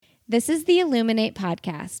This is the Illuminate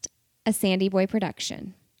Podcast, a Sandy Boy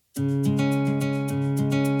production.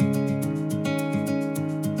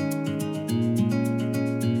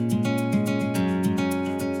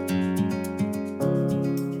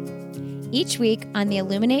 Each week on the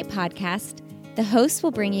Illuminate Podcast, the hosts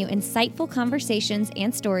will bring you insightful conversations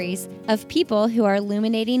and stories of people who are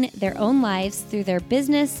illuminating their own lives through their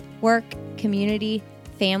business, work, community,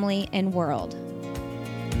 family, and world.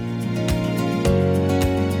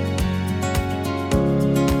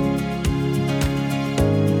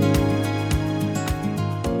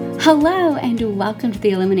 Hello and welcome to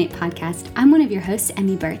the Illuminate Podcast. I'm one of your hosts,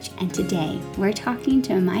 Emmy Birch, and today we're talking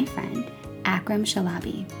to my friend, Akram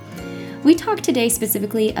Shalabi. We talk today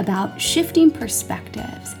specifically about shifting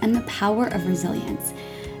perspectives and the power of resilience.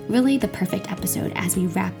 Really the perfect episode as we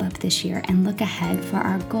wrap up this year and look ahead for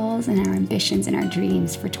our goals and our ambitions and our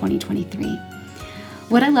dreams for 2023.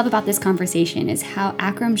 What I love about this conversation is how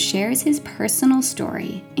Akram shares his personal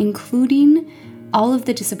story, including all of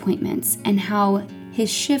the disappointments, and how his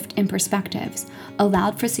shift in perspectives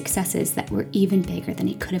allowed for successes that were even bigger than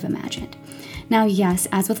he could have imagined. Now, yes,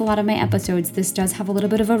 as with a lot of my episodes, this does have a little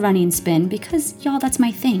bit of a running spin because, y'all, that's my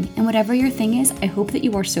thing. And whatever your thing is, I hope that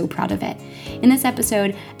you are so proud of it. In this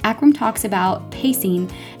episode, Akram talks about pacing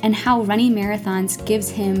and how running marathons gives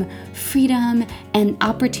him freedom and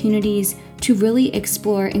opportunities to really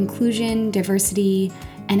explore inclusion, diversity,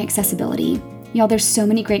 and accessibility. Y'all, there's so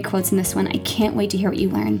many great quotes in this one. I can't wait to hear what you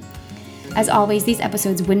learn. As always, these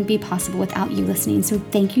episodes wouldn't be possible without you listening, so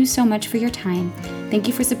thank you so much for your time. Thank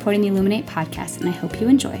you for supporting the Illuminate Podcast, and I hope you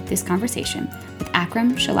enjoy this conversation with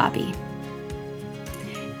Akram Shalabi.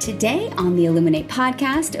 Today on the Illuminate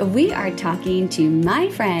Podcast, we are talking to my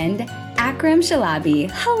friend, Akram Shalabi.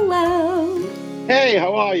 Hello! Hey,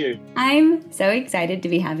 how are you? I'm so excited to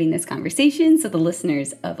be having this conversation so the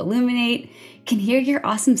listeners of Illuminate can hear your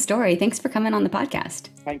awesome story. Thanks for coming on the podcast.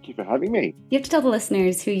 Thank you for having me. You have to tell the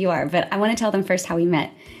listeners who you are, but I want to tell them first how we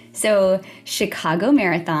met. So Chicago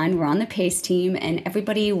Marathon, we're on the PACE team, and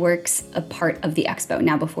everybody works a part of the expo.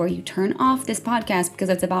 Now, before you turn off this podcast, because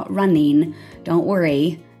it's about running, don't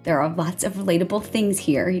worry. There are lots of relatable things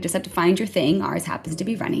here. You just have to find your thing. Ours happens to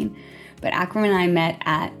be running. But Akram and I met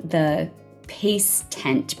at the PACE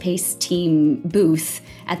tent, PACE team booth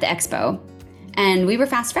at the expo, and we were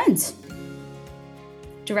fast friends,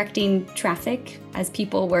 directing traffic as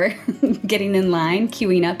people were getting in line,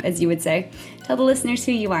 queuing up, as you would say. Tell the listeners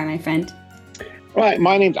who you are, my friend. Right,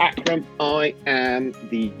 my name's Akram. I am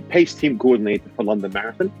the PACE team coordinator for London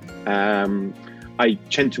Marathon. I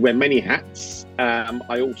tend to wear many hats.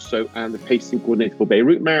 I also am the PACE team coordinator for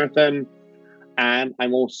Beirut Marathon, and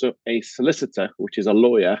I'm also a solicitor, which is a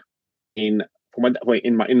lawyer in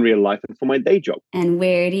real life and for my day job. And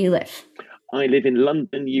where do you live? I live in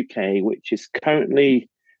London, UK, which is currently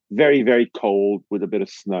very, very cold with a bit of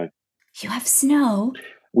snow. You have snow?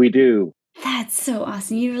 We do. That's so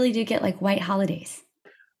awesome. You really do get like white holidays.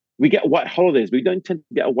 We get white holidays. We don't tend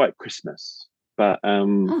to get a white Christmas. But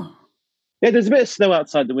yeah, there's a bit of snow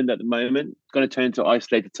outside the window at the moment. It's going to turn into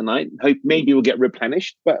ice later tonight. Hope maybe we'll get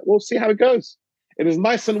replenished, but we'll see how it goes. It is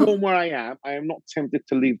nice and warm where I am. I am not tempted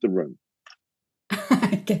to leave the room.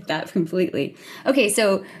 I get that completely. Okay,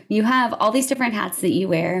 so you have all these different hats that you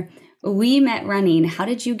wear. We met running. How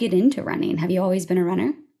did you get into running? Have you always been a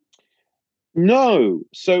runner? No.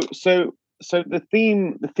 So the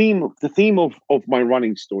theme of my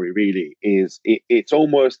running story really is it's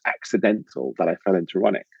almost accidental that I fell into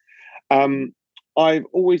running. I've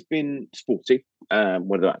always been sporty,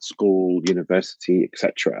 whether that's school, university,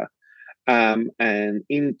 etc. And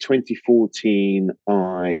in 2014,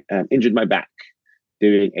 I injured my back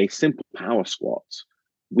doing a simple power squat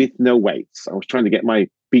with no weights. I was trying to get my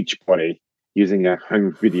beach body using a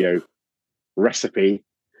home video recipe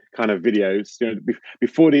kind of videos.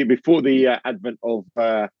 Before the advent of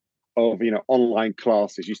online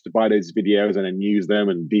classes, used to buy those videos and then use them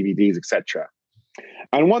and DVDs, etc.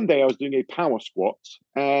 And one day I was doing a power squat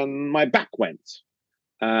and my back went.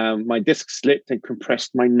 My disc slipped and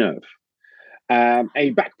compressed my nerve.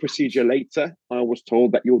 A back procedure later, I was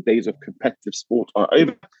told that your days of competitive sport are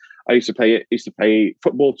over. I used to play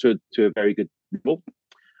football to a very good level,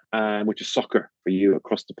 which is soccer for you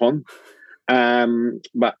across the pond.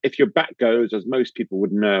 But if your back goes, as most people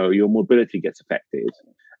would know, your mobility gets affected.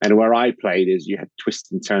 And where I played is you had to twist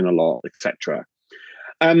and turn a lot, etc.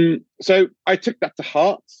 So I took that to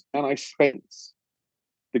heart, and I spent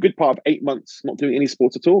the good part of 8 months not doing any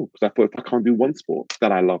sports at all, because I thought if I can't do one sport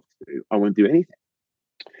that I love to do, I won't do anything.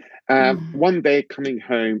 One day coming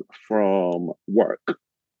home from work,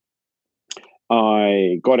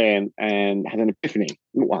 I got in and had an epiphany.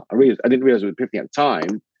 Well, I didn't realize it was an epiphany at the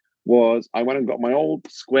time, was I went and got my old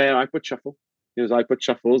square iPod Shuffle. It was iPod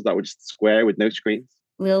Shuffles that were just square with no screens.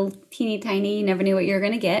 Little teeny tiny, you never knew what you were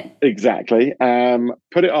going to get. Exactly.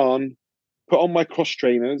 Put it on, put on my cross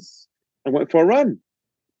trainers, and went for a run.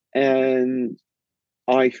 And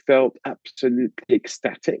I felt absolutely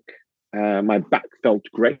ecstatic. My back felt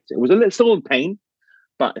great. It was a little still in pain,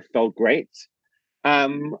 but it felt great.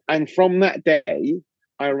 And from that day,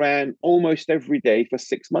 I ran almost every day for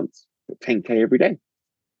 6 months, 10K every day.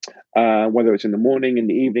 Whether it's in the morning, in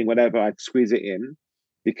the evening, whatever, I'd squeeze it in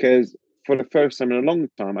because for the first time in a long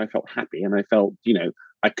time, I felt happy and I felt,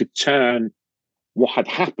 I could turn what had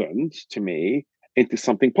happened to me into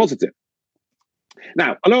something positive.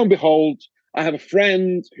 Now, lo and behold, I have a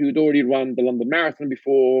friend who'd already run the London Marathon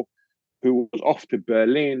before, who was off to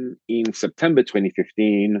Berlin in September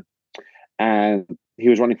 2015. And he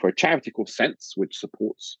was running for a charity called Sense, which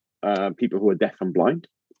supports people who are deaf and blind.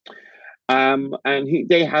 And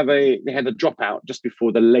they had a dropout just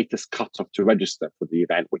before the latest cutoff to register for the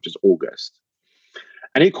event, which is August.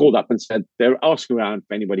 And he called up and said, they're asking around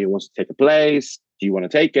for anybody who wants to take a place. Do you want to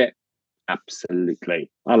take it?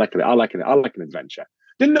 Absolutely. I like it. I like an adventure.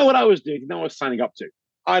 Didn't know what I was doing. Didn't know what I was signing up to.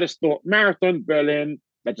 I just thought, marathon, Berlin,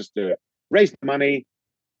 let's just do it. Raised the money.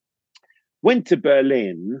 Went to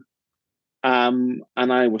Berlin. And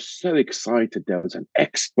I was so excited. There was an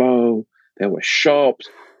expo. There were shops.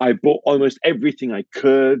 I bought almost everything I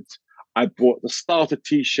could. I bought the starter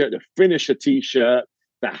t-shirt, the finisher t-shirt,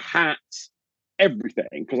 the hats, everything,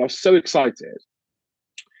 because I was so excited.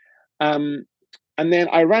 And then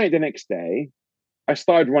I ran it the next day. I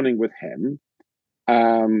started running with him.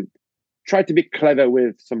 Tried to be clever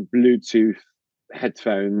with some Bluetooth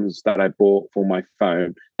headphones that I bought for my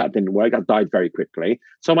phone. That didn't work. That died very quickly.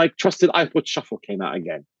 So my trusted iPod Shuffle came out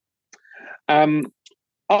again.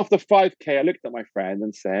 After 5K, I looked at my friend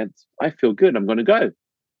and said, I feel good. I'm going to go.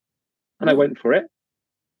 And I went for it.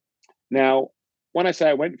 Now, when I say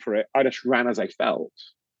I went for it, I just ran as I felt.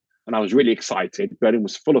 And I was really excited. Berlin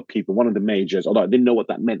was full of people, one of the majors, although I didn't know what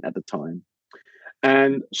that meant at the time.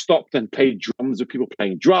 And stopped and played drums with people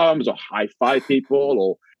playing drums or high-five people,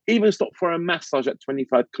 or even stopped for a massage at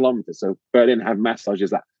 25 kilometers. So Berlin have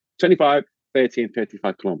massages at 25, 30, and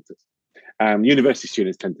 35 kilometers. University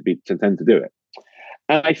students tend to do it.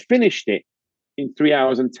 And I finished it in 3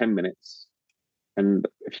 hours and 10 minutes and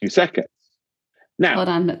a few seconds. Now, hold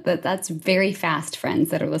on, that's very fast, friends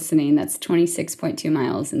that are listening. That's 26.2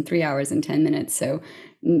 miles in 3 hours and 10 minutes. So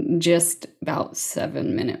just about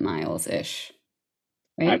 7-minute miles-ish.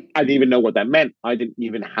 Right? I didn't even know what that meant. I didn't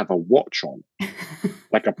even have a watch on,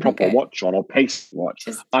 like a proper watch on or pace watch.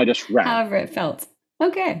 I just ran. However it felt.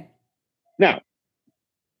 Okay. Now,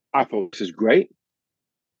 I thought this is great.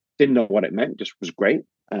 Didn't know what it meant, just was great.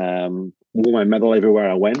 Wore my medal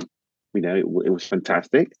everywhere I went. It was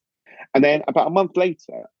fantastic. And then about a month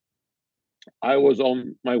later, I was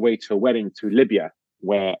on my way to a wedding to Libya,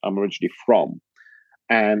 where I'm originally from.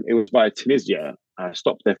 And it was via Tunisia. I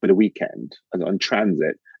stopped there for the weekend on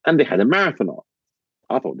transit, and they had a marathon on.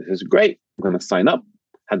 I thought, this is great. I'm going to sign up.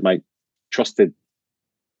 Had my trusted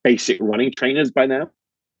basic running trainers by now.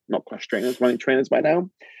 Not cross trainers, running trainers by now.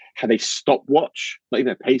 Had a stopwatch, not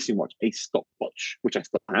even a pacing watch, a stopwatch, which I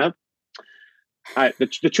still have.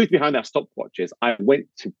 The truth behind that stopwatch is I went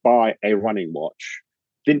to buy a running watch,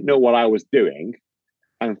 didn't know what I was doing,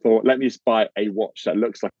 and thought, let me just buy a watch that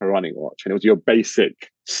looks like a running watch. And it was your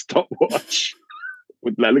basic stopwatch.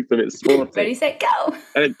 That looked a bit sporty. Ready, set, go.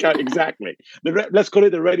 And exactly. Let's call it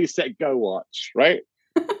the ready, set, go watch, right?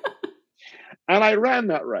 And I ran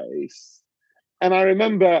that race. And I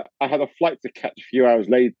remember I had a flight to catch a few hours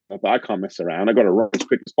later, but I can't mess around. I got to run as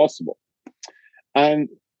quick as possible. And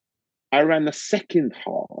I ran the second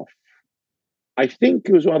half. I think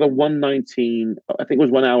it was rather 1:19. I think it was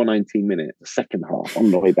 1 hour, 19 minutes, the second half on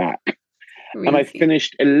the way back. Really? And I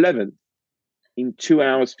finished 11th in 2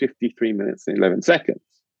 hours, 53 minutes and 11 seconds.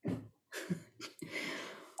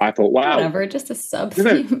 I thought, wow. Whatever, just a sub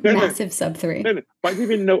 3, massive sub 3. But I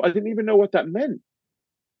didn't even know what that meant.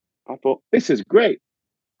 I thought, this is great.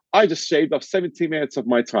 I just shaved off 17 minutes of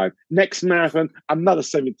my time. Next marathon, another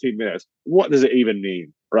 17 minutes. What does it even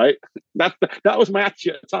mean, right? That was my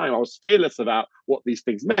attitude at the time. I was fearless about what these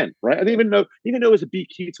things meant, right? I didn't even know it was a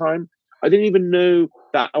BQ time. I didn't even know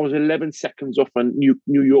that I was 11 seconds off a New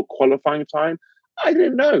York qualifying time. I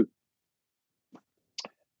didn't know.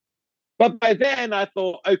 But by then I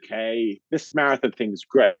thought, okay, this marathon thing's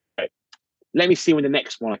great. Let me see when the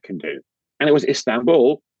next one I can do. And it was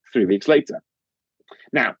Istanbul 3 weeks later.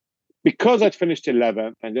 Now, because I'd finished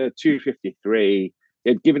 11th and did a 2:53,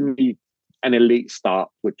 they'd given me an elite start,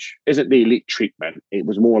 which isn't the elite treatment. It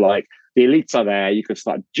was more like The elites are there. You can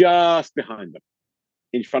start just behind them,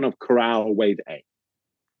 in front of Corral Wave A.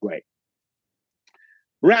 Great.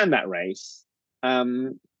 Ran that race.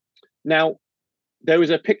 Now, there is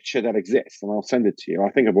a picture that exists, and I'll send it to you.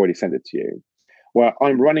 I think I've already sent it to you, where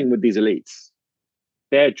I'm running with these elites.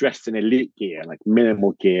 They're dressed in elite gear, like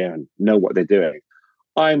minimal gear, and know what they're doing.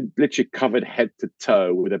 I'm literally covered head to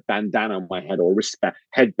toe with a bandana on my head or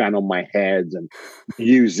headband on my head, and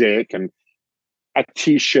music, and a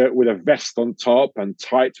t-shirt with a vest on top and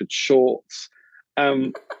tights with shorts,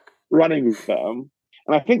 running with them.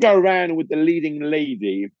 And I think I ran with the leading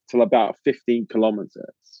lady till about 15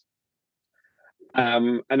 kilometers.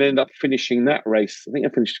 And ended up finishing that race. I think I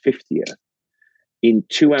finished 50th in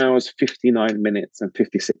 2 hours, 59 minutes and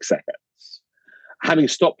 56 seconds. Having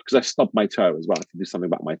stopped because I stubbed my toe as well. I can do something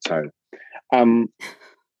about my toe.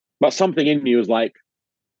 But something in me was like,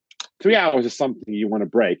 3 hours is something you want to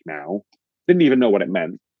break now. Didn't even know what it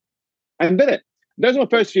meant. And did it. Those were my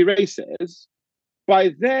first few races.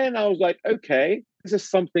 By then, I was like, okay, this is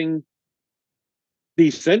something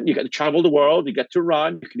decent. You get to travel the world. You get to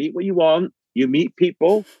run. You can eat what you want. You meet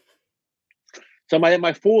people. So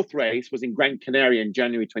my fourth race was in Gran Canaria in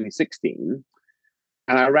January 2016.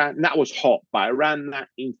 And I ran, and that was hot, but I ran that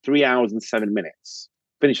in 3 hours and 7 minutes.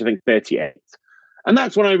 Finished, I think, 38. And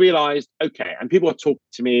that's when I realized, okay, and people are talking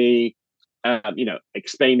to me,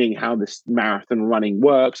 explaining how this marathon running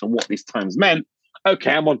works and what these times meant.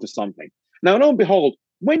 Okay, I'm onto something. Now, lo and behold,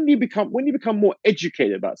 when you become more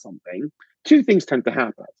educated about something, two things tend to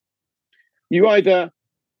happen. You either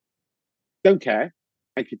don't care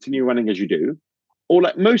and continue running as you do, or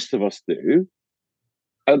like most of us do,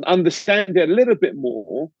 and understand it a little bit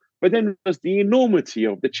more, but then there's the enormity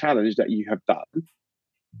of the challenge that you have done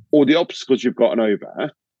or the obstacles you've gotten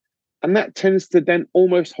over. And that tends to then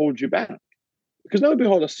almost hold you back. Because lo and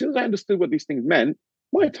behold, as soon as I understood what these things meant,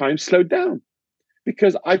 my time slowed down.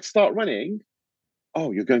 Because I'd start running.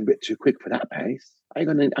 Oh, you're going a bit too quick for that pace. Are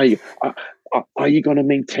you going to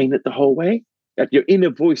maintain it the whole way? That your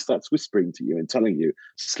inner voice starts whispering to you and telling you,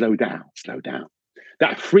 slow down, slow down.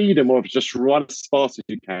 That freedom of just run as fast as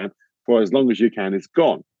you can for as long as you can is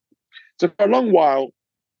gone. So for a long while,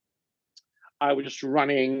 I was just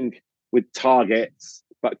running with targets,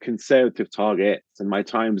 but conservative targets, and my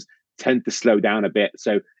times tend to slow down a bit.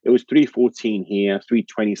 So it was 3:14 here,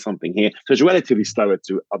 3:20 something here. So it's relatively slower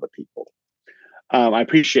to other people. I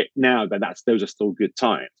appreciate now that those are still good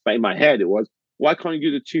times. But in my head, it was, why can't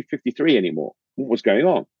you do the 2:53 anymore? What was going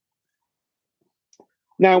on?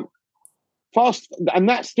 Now, and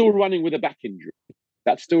that's still running with a back injury.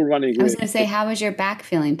 That's still running. I was going to say, how was your back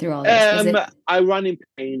feeling through all this? I ran in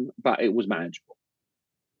pain, but it was manageable.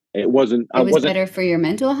 It wasn't. It was better for your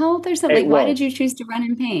mental health or something? Why did you choose to run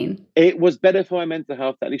in pain? It was better for my mental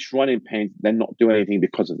health to at least run in pain than not do anything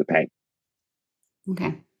because of the pain.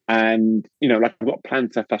 Okay. And, like I've got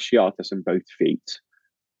plantar fasciitis in both feet.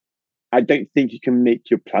 I don't think you can make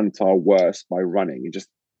your plantar worse by running. It's just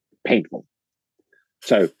painful.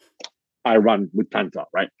 So I run with plantar,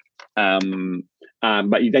 right?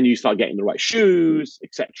 But then you start getting the right shoes,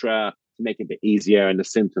 etc., to make it a bit easier, and the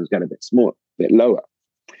symptoms get a bit smaller, a bit lower.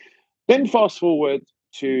 Then fast forward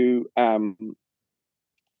to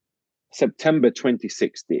September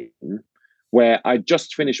 2016, where I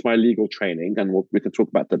just finished my legal training, and we can talk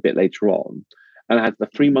about that a bit later on. And I had the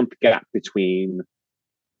 3-month gap between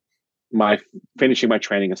my finishing my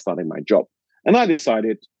training and starting my job. And I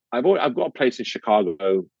decided I've got a place in Chicago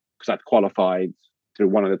because I'd qualified through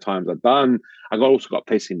one of the times I'd done. also got a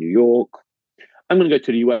place in New York. I'm going to go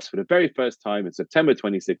to the US for the very first time in September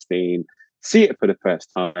 2016, see it for the first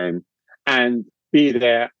time, and be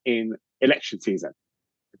there in election season.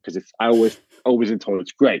 Because I always been told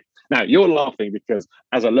it's great. Now, you're laughing because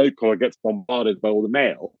as a local, it gets bombarded by all the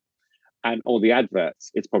mail and all the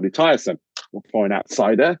adverts. It's probably tiresome. Well, for an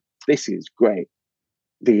outsider, this is great.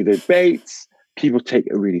 The debates, people take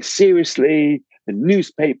it really seriously. The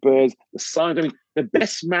newspapers, the signs. I mean, the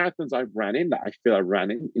best marathons I've ran in, that I feel I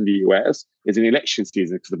ran in the US, is in election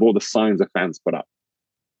season because of all the signs the fans put up.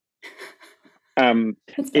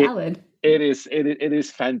 That's valid. It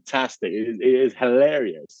is fantastic. It is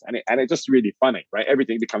hilarious, and it's just really funny, right?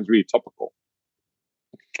 Everything becomes really topical.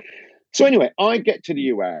 So anyway, I get to the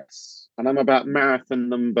US, and I'm about marathon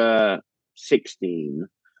number 16.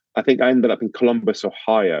 I think I ended up in Columbus,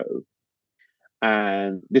 Ohio,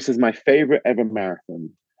 and this is my favorite ever marathon.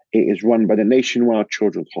 It is run by the Nationwide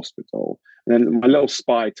Children's Hospital, and then my little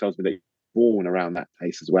spy tells me that you're born around that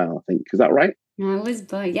place as well. I think, is that right? I was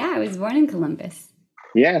born in Columbus.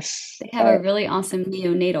 Yes. They have a really awesome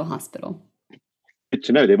neonatal hospital. Good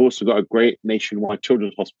to know. They've also got a great Nationwide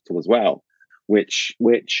Children's Hospital as well,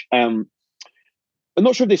 which I'm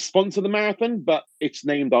not sure if they sponsor the marathon, but it's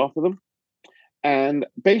named after them. And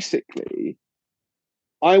basically,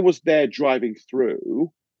 I was there driving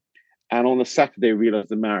through, and on a Saturday, realized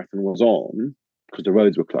the marathon was on because the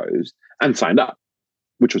roads were closed, and signed up,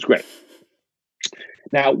 which was great.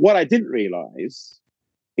 Now, what I didn't realize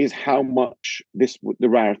is how much the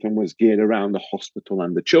marathon was geared around the hospital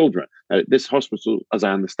and the children. This hospital, as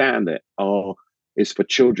I understand it, is for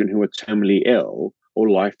children who are terminally ill or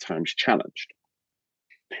lifetimes challenged.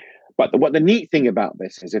 But what the neat thing about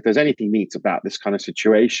this is, if there's anything neat about this kind of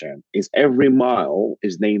situation, is every mile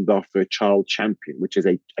is named after a child champion, which is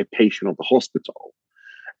a patient of the hospital.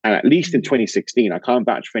 And at least in 2016, I can't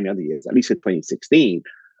vouch for any other years, at least in 2016,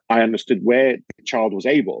 I understood where the child was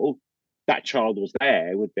able, that child was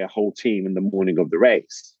there with their whole team in the morning of the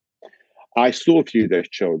race. I saw a few of those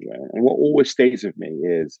children, and what always stays with me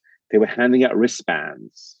is they were handing out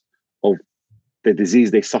wristbands of the disease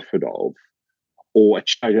they suffered of, or a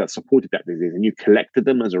child that supported that disease, and you collected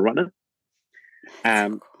them as a runner.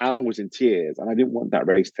 I was in tears, and I didn't want that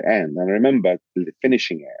race to end. And I remember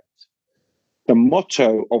finishing it. The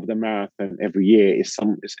motto of the marathon every year is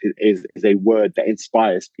a word that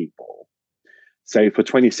inspires people. So for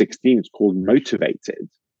 2016, it's called Motivated.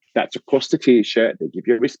 That's across the t-shirt. They give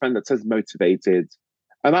you a wristband that says Motivated.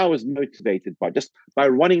 And I was motivated by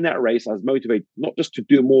running that race. I was motivated not just to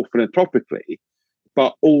do more philanthropically,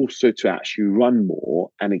 but also to actually run more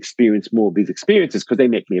and experience more of these experiences, because they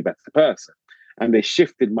make me a better person. And they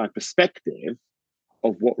shifted my perspective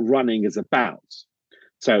of what running is about.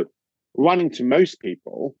 So running to most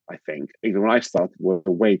people, I think, even when I started, was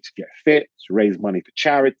a way to get fit, to raise money for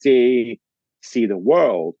charity, see the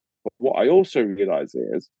world. But what I also realize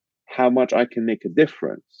is how much I can make a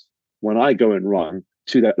difference when I go and run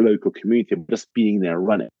to that local community, just being there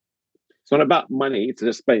running. It's not about money, it's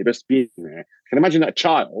just being there. You can imagine that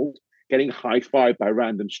child getting high-fived by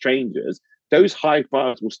random strangers. Those high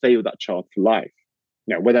fives will stay with that child for life.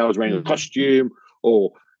 You know, whether I was wearing a costume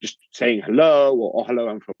or just saying hello or hello,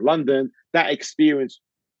 I'm from London, that experience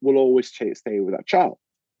will always stay with that child.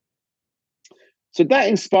 So that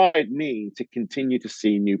inspired me to continue to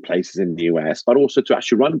see new places in the US, but also to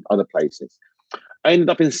actually run other places. I ended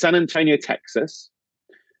up in San Antonio, Texas,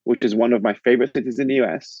 which is one of my favorite cities in the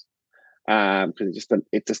US. Because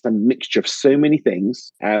it's just a mixture of so many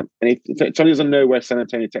things. And if somebody doesn't know where San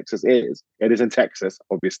Antonio, Texas is, it is in Texas,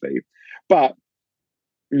 obviously. But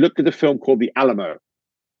look at the film called The Alamo.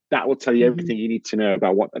 That will tell you everything you need to know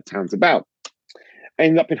about what that town's about. I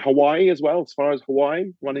ended up in Hawaii as well, as far as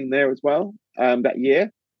Hawaii, running there as well that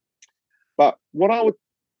year. But what I would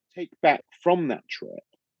take back from that trip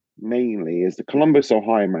mainly is the Columbus,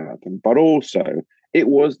 Ohio Marathon, but also it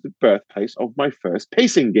was the birthplace of my first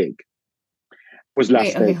pacing gig.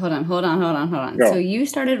 Okay, hold on. So you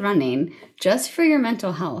started running just for your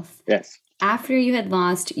mental health. Yes. After you had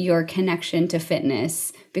lost your connection to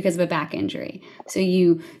fitness because of a back injury. So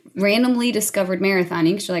you randomly discovered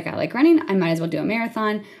marathoning because you're like, I like running, I might as well do a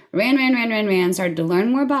marathon. Ran, started to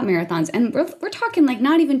learn more about marathons. And we're talking like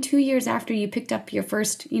not even 2 years after you picked up your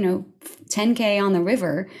first, 10K on the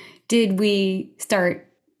river, did we start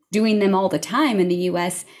doing them all the time in the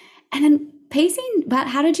US. And then pacing, but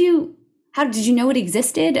how did you know it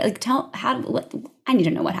existed? Like, I need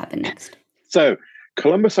to know what happened next. So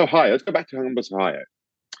Columbus, Ohio, let's go back to Columbus, Ohio.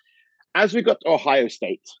 As we got to Ohio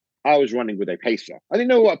State, I was running with a pacer. I didn't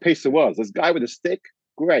know what a pacer was. This guy with a stick,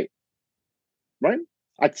 great, right?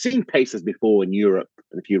 I'd seen pacers before in Europe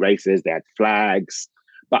in a few races. They had flags,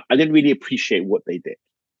 but I didn't really appreciate what they did,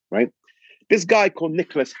 right? This guy called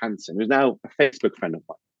Nicholas Hansen, who's now a Facebook friend of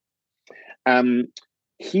mine,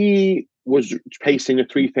 he was pacing a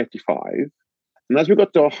 3:35. And as we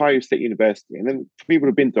got to Ohio State University, and then for people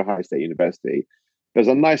who've been to Ohio State University, there's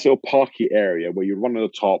a nice little parky area where you run on the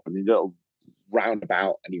top and you little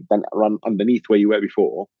roundabout and you run underneath where you were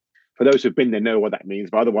before. For those who've been there know what that means,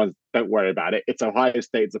 but other ones, don't worry about it. It's Ohio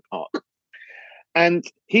State, it's a park. And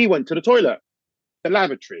he went to the toilet, the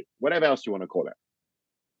lavatory, whatever else you want to call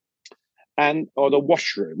it, or the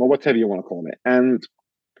washroom, or whatever you want to call it. And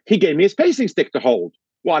he gave me his pacing stick to hold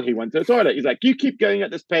while he went to the toilet. He's like, you keep going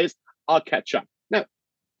at this pace, I'll catch up. Now,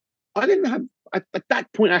 I didn't have, at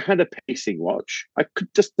that point, I had a pacing watch. I could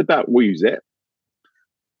just about use it.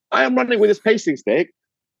 I am running with this pacing stick.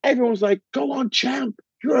 Everyone was like, go on, champ.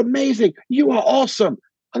 You're amazing. You are awesome.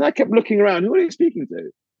 And I kept looking around. Who are they speaking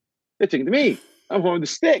to? They're talking to me. I'm holding the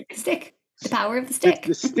stick. The power of the stick.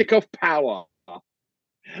 The stick of power.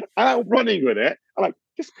 And I'm running with it. I'm like,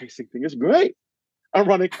 this pacing thing is great. I'm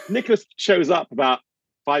running. Nicholas shows up about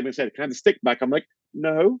 5 minutes later. Can I have the stick back? I'm like,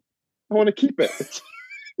 no, I want to keep it.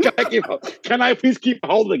 Can I please keep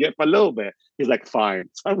holding it for a little bit? He's like, fine.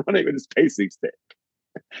 So I'm running with his pacing stick,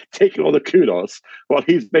 taking all the kudos while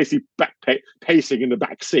he's basically pacing in the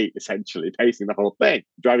back seat, essentially pacing the whole thing,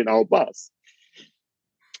 driving the whole bus.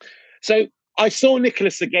 So I saw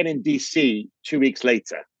Nicholas again in DC 2 weeks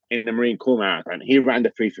later in the Marine Corps Marathon. He ran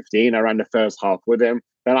the 3:15. I ran the first half with him.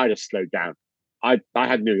 Then I just slowed down. I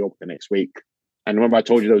had New York the next week. And remember I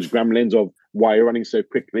told you those gremlins of why you're running so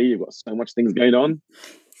quickly? You've got so much things going on.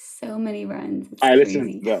 So many runs. It's I crazy.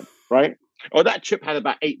 listened to them, right? Oh, that trip had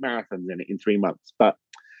about 8 marathons in it in 3 months. But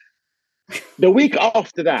the week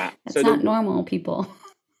after that... That's not normal, people.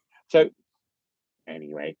 So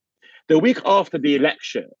anyway, the week after the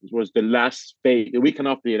elections was the weekend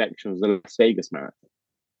after the election was the Las Vegas Marathon.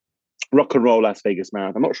 Rock and Roll Las Vegas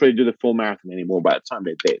Marathon. I'm not sure they do the full marathon anymore, but at the time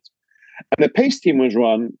they did. And the pace team was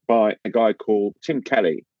run by a guy called Tim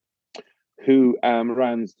Kelly, who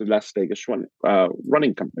runs the Las Vegas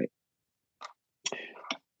running company.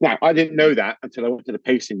 Now, I didn't know that until I went to the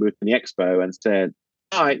pacing booth in the expo and said,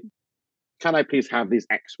 "Hi, can I please have these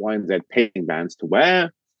X, Y, and Z pacing bands to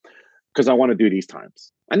wear? Because I want to do these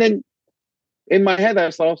times." And then in my head, I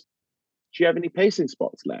was asked, "Do you have any pacing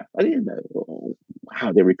spots left?" I didn't know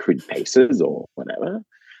how they recruit pacers or whatever.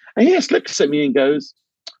 And he just looks at me and goes,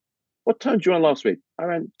 "What time did you run last week?" I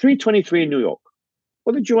ran 3:23 in New York.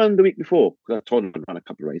 What did you run the week before? Because I told him I'd run a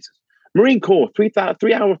couple of races. Marine Corps, 3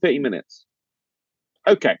 hour, 30 minutes.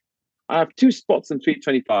 Okay. I have 2 spots in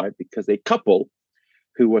 3:25 because a couple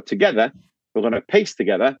who were together, were going to pace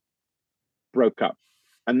together, broke up.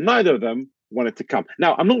 And neither of them wanted to come.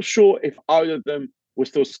 Now, I'm not sure if either of them were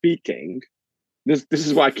still speaking. This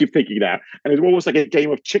is what I keep thinking now. And it's almost like a game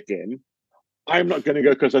of chicken. I'm not going to go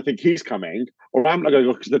because I think he's coming, or I'm not going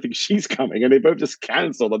to go because I think she's coming. And they both just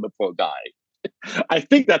cancelled on the poor guy. I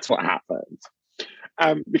think that's what happened.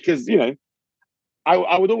 Because,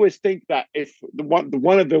 I would always think that if the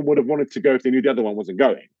one of them would have wanted to go if they knew the other one wasn't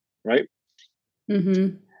going, right?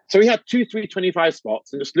 Mm-hmm. So he had 2 3:25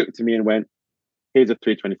 spots and just looked at me and went, "Here's a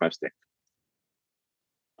 3:25 stick."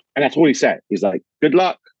 And that's all he said. He's like, "Good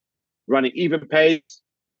luck, running even pace."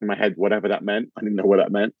 In my head, whatever that meant. I didn't know what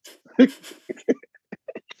that meant.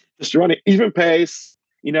 Just running even pace,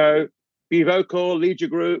 be vocal, lead your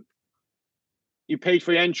group. You paid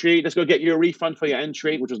for your entry. Let's go get you a refund for your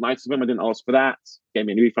entry, which was nice of him. I didn't ask for that. Gave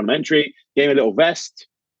me a refund of entry. Gave me a little vest.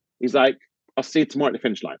 He's like, "I'll see you tomorrow at the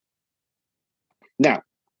finish line." Now,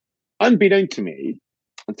 unbeknown to me,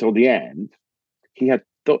 until the end, he had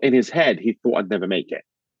thought in his head, he thought I'd never make it.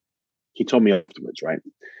 He told me afterwards, right?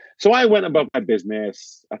 So I went about my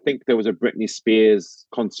business. I think there was a Britney Spears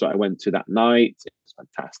concert I went to that night. It was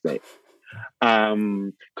fantastic.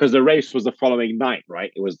 Because the race was the following night,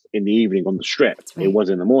 right? It was in the evening on the Strip. Right. It was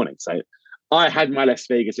in the morning. So I had my Las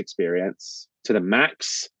Vegas experience to the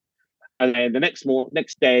max. And then the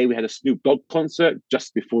next day, we had a Snoop Dogg concert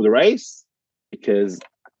just before the race because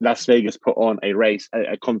Las Vegas put on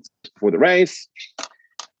a concert before the race.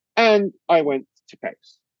 And I went to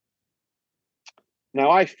pace. Now,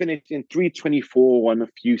 I finished in 3:24 and a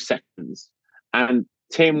few seconds. And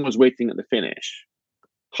Tim was waiting at the finish,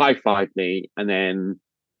 high-fived me, and then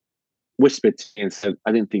whispered to me and said,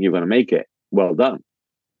 "I didn't think you were going to make it. Well done."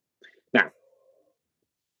 Now,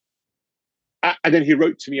 and then he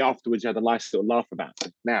wrote to me afterwards, he had a nice little laugh about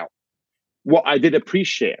it. Now, what I did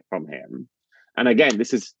appreciate from him, and again,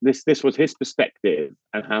 this was his perspective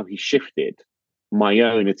and how he shifted my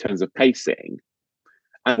own in terms of pacing,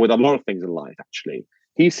 and with a lot of things in life, actually.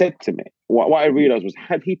 He said to me, what I realized was,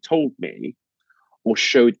 had he told me or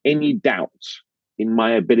showed any doubt in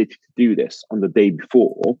my ability to do this on the day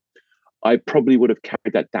before, I probably would have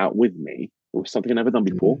carried that doubt with me. It was something I'd never done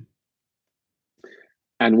before.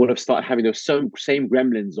 And would have started having those same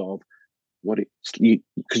gremlins of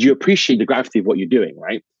because you appreciate the gravity of what you're doing,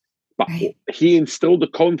 right? But he instilled the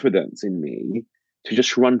confidence in me to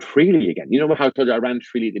just run freely again. You know how I told you I ran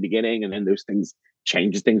freely at the beginning, and then those things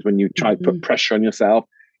changes things when you try to put pressure on yourself.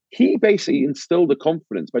 He basically instilled the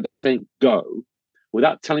confidence by saying go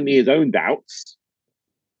without telling me his own doubts,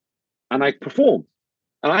 and I performed.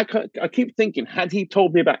 And I keep thinking, had he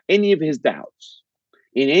told me about any of his doubts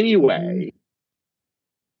in any way,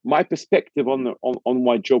 my perspective on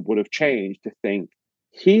my job would have changed to think,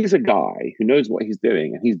 he's a guy who knows what he's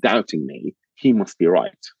doing and he's doubting me. He must be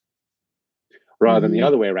right. Rather than the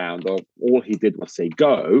other way around of all he did was say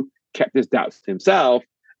go, kept his doubts to himself,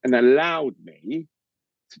 and allowed me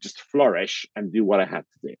to just flourish and do what I had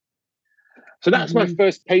to do. So that's my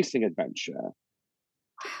first pacing adventure.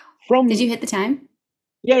 Did you hit the time?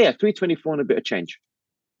 Yeah, 3:24 and a bit of change.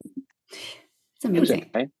 It's amazing.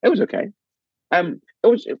 It was okay. It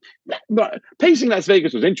was, but pacing Las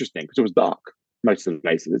Vegas was interesting because it was dark most of the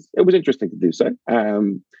places. It was interesting to do so.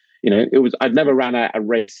 It was. I'd never ran a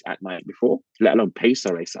race at night before, let alone pace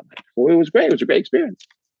a race at night before. It was great. It was a great experience.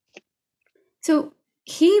 So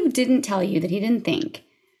he didn't tell you that he didn't think,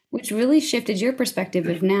 which really shifted your perspective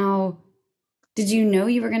of now. Did you know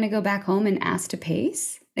you were going to go back home and ask to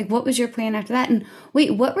pace? Like, what was your plan after that? And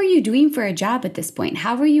wait, what were you doing for a job at this point?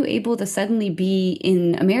 How were you able to suddenly be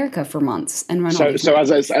in America for months and run all these So as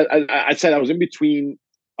marathons? I said, I was in between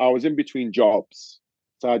jobs.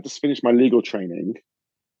 So I just finished my legal training,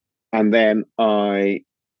 and then I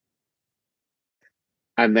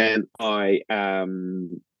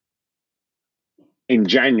in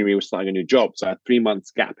January was starting a new job. So I had 3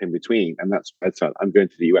 months gap in between, and that's I'm going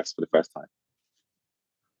to the US for the first time.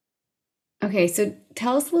 Okay, so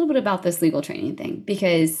tell us a little bit about this legal training thing,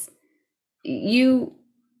 because you,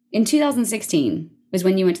 in 2016, was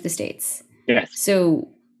when you went to the States. Yes. So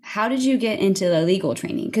how did you get into the legal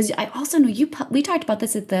training? Because I also know we talked about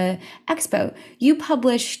this at the expo. You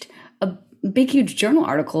published a big, huge journal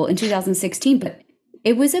article in 2016, but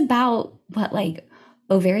it was about what, like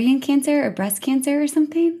ovarian cancer or breast cancer or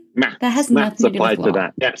something? That has nothing to do with law. To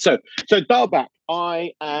that. Yeah. So dial back.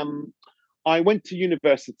 I went to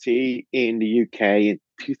university in the UK in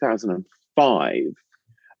 2005.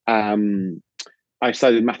 I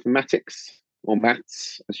studied mathematics, or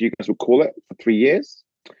maths, as you guys would call it, for 3 years.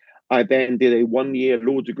 I then did a 1-year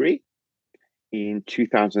law degree in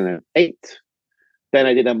 2008. Then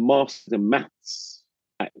I did a master's in maths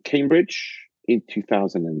at Cambridge in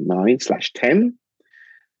 2009/10.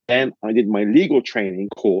 Then I did my legal training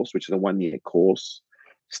course, which is a 1-year course,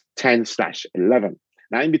 10/11.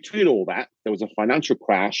 Now, in between all that, there was a financial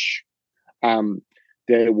crash.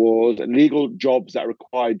 There was legal jobs that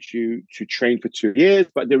required you to train for 2 years,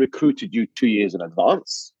 but they recruited you 2 years in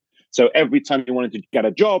advance. So every time you wanted to get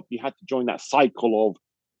a job, you had to join that cycle of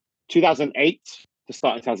 2008 to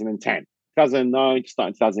start in 2010, 2009 to start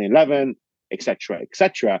in 2011, etc.,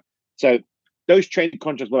 etc. So those training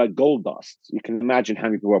contracts were like gold dust. You can imagine how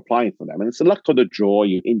many people were applying for them. And it's a luck of the draw,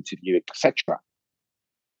 you interview, etc.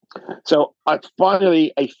 So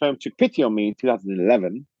finally, a firm took pity on me in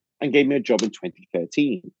 2011 and gave me a job in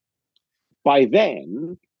 2013. By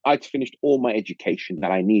then, I'd finished all my education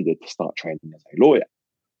that I needed to start training as a lawyer.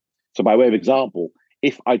 So by way of example,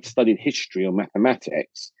 if I'd studied history or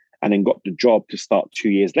mathematics and then got the job to start 2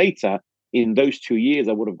 years later, in those 2 years,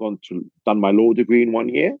 I would have done my law degree in 1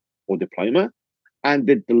 year or diploma and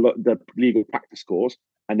did the legal practice course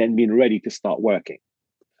and then been ready to start working.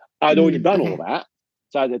 I'd already done all that.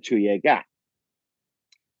 So I had a 2-year gap.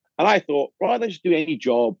 And I thought, rather than just do any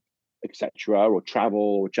job, etc., or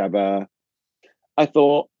travel, whichever, I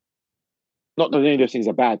thought, not that any of those things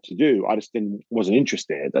are bad to do, I just wasn't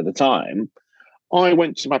interested at the time. I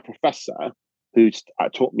went to my professor, who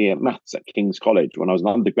taught me maths at King's College when I was an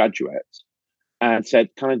undergraduate, and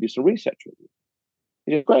said, can I do some research with you?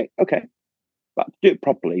 He said, great, okay. But to do it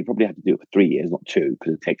properly, you probably have to do it for 3 years, not 2,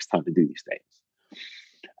 because it takes time to do these things.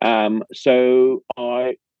 So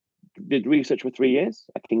I did research for 3 years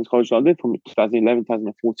at King's College London from 2011 to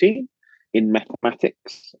 2014 in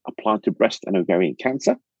mathematics applied to breast and ovarian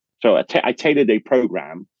cancer. So I tailored a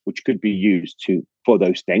program which could be used for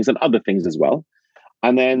those things and other things as well.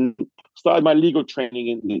 And then started my legal training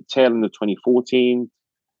in the tail end of 2014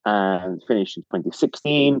 and finished in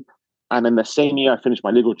 2016. And then the same year I finished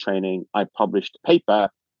my legal training, I published a paper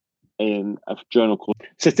in a journal called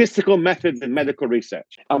Statistical Methods in Medical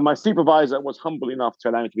Research. And my supervisor was humble enough to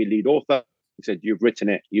allow me to be lead author. He said, you've written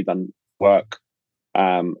it, you've done work.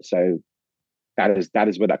 So that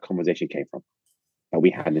is where that conversation came from that we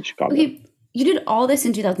had in Chicago. Okay, you did all this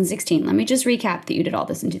in 2016. Let me just recap that you did all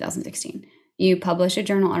this in 2016. You published a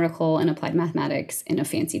journal article in Applied Mathematics in a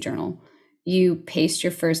fancy journal. You paced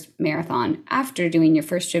your first marathon after doing your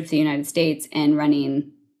first trip to the United States and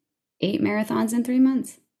running 8 marathons in 3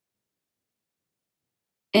 months.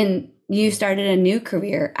 And you started a new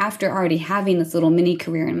career after already having this little mini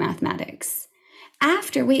career in mathematics. We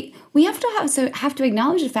have to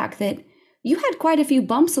acknowledge the fact that you had quite a few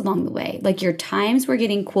bumps along the way. Like your times were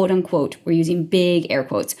getting, quote unquote, we're using big air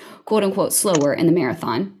quotes, quote unquote, slower in the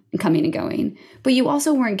marathon and coming and going. But you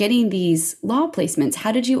also weren't getting these law placements.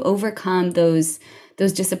 How did you overcome those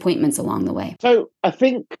disappointments along the way? So I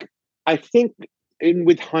think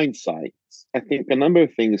with hindsight, I think a number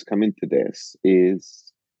of things come into this is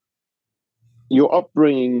your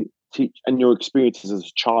upbringing and your experiences as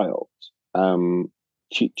a child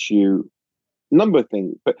teach you a number of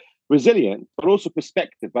things, but resilience, but also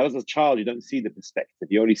perspective. But as a child, you don't see the perspective.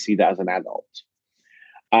 You only see that as an adult.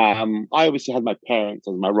 I obviously had my parents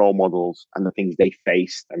as my role models and the things they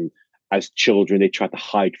faced. And as children, they tried to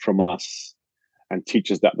hide from us and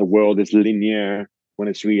teach us that the world is linear when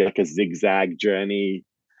it's really like a zigzag journey.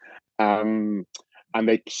 Um, and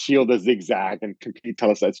they shield the zigzag and completely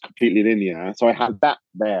tell us that it's completely linear. So I had that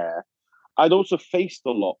there. I'd also faced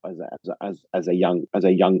a lot as a young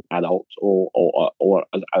adult or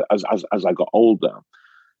as I got older.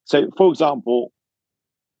 So, for example,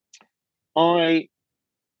 I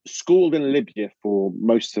schooled in Libya for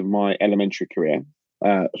most of my elementary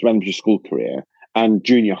school career, and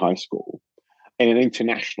junior high school in an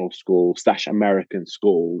international school / American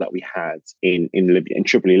school that we had in Libya, in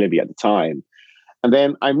Tripoli, Libya at the time. And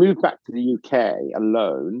then I moved back to the UK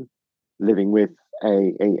alone, living with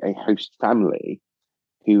a host family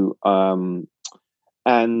who,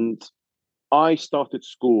 and I started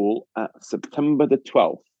school at September the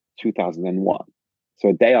 12th, 2001. So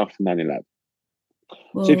a day after 9/11.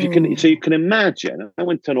 So you can imagine, I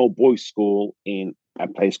went to an all boys school in a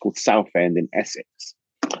place called Southend in Essex,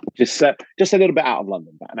 just a little bit out of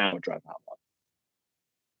London, about an hour drive out of London.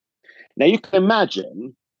 Now you can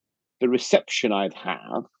imagine the reception I'd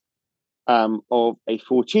have of a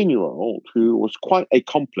 14-year-old who was quite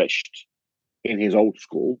accomplished in his old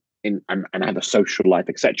school and had a social life,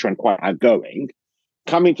 etc., and quite outgoing,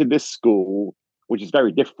 coming to this school, which is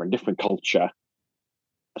very different culture.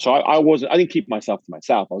 So I didn't keep myself to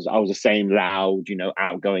myself. I was the same loud,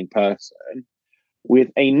 outgoing person with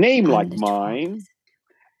a name like mine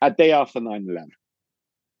a day after 9/11.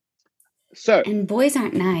 So, and boys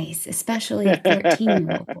aren't nice, especially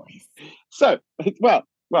 14-year-old boys. So, well,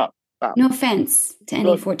 no offense to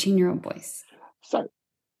any 14-year-old boys. So,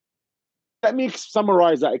 let me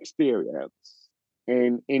summarize that experience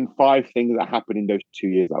in 5 things that happened in those 2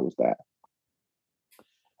 years I was there.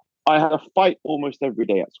 I had a fight almost every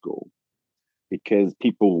day at school because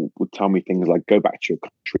people would tell me things like, go back to your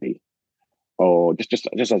country, or just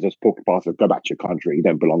as a poker passer, go back to your country, you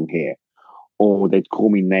don't belong here. Or they'd call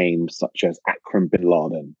me names such as Akram bin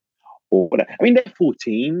Laden, or whatever. I mean, they're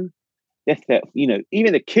 14.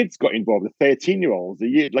 Even the kids got involved, the 13-year-olds,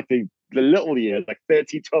 the little years, like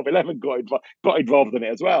 13, 12, 11 got involved in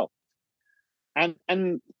it as well. And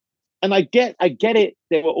I get it.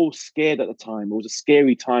 They were all scared at the time. It was a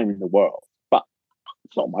scary time in the world, but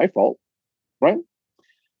it's not my fault, right?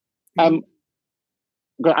 And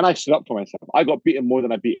I stood up for myself. I got beaten more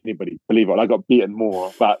than I beat anybody. Believe it or not, I got beaten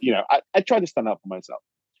more. But I tried to stand up for myself.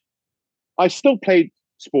 I still played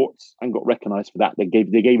sports and got recognised for that. They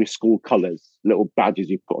gave us school colours, little badges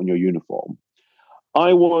you put on your uniform.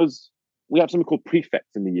 We have something called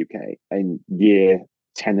prefects in the UK in year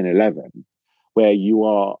 10 and 11, where you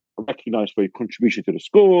are recognised for your contribution to the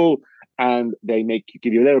school, and they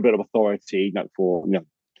give you a little bit of authority, for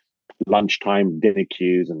lunchtime dinner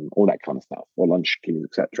queues and all that kind of stuff, or lunch queues,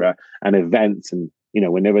 etc., and events. And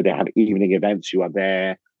whenever they have evening events, you are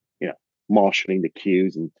there, marshalling the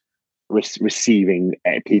queues and receiving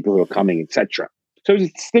people who are coming, etc. So it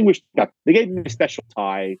was distinguished. They gave me a special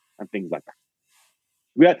tie and things like that.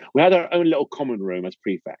 We had our own little common room as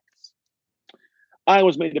prefects. I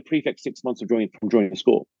was made the prefect 6 months from joining the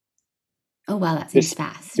school. Oh wow, that seems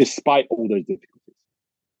fast. Despite all those difficulties,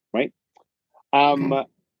 right? Okay.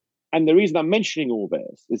 And the reason I'm mentioning all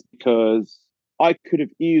this is because I could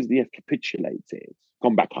have easily have capitulated,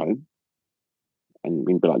 gone back home, and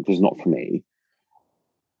been like, "This is not for me,"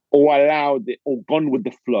 or allowed it, or gone with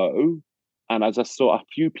the flow. And as I saw a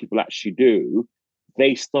few people actually do,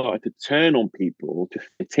 they started to turn on people to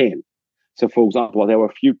fit in. So, for example, there were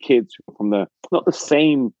a few kids from not the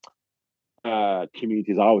same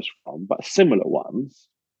communities I was from, but similar ones,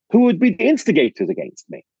 who would be the instigators against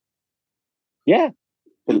me. Yeah.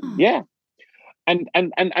 Yeah. And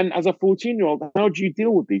as a 14-year-old, how do you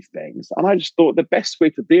deal with these things? And I just thought the best way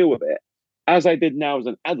to deal with it, as I did now as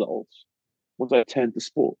an adult, was I turned to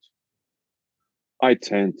sport. I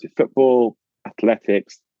turned to football,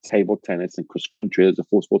 athletics, table tennis, and cross country as the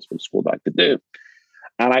 4 sports for the school that I could do.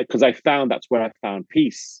 And because I found that's where I found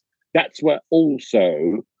peace. That's where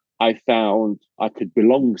also I found I could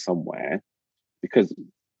belong somewhere, because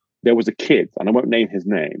there was a kid, and I won't name his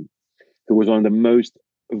name, who was one of the most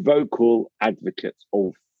vocal advocates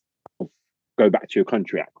of go back to your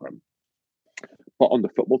country, Akram. But on the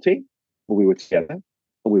football team, when we were together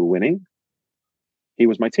and we were winning, he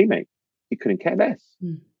was my teammate. He couldn't care less.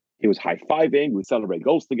 He was high-fiving, we'd celebrate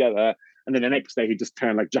goals together, and then the next day he just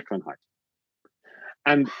turned like Jekyll and Hyde.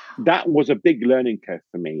 And that was a big learning curve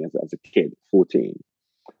for me as a kid, 14,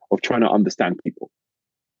 of trying to understand people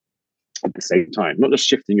at the same time, not just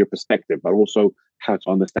shifting your perspective, but also how to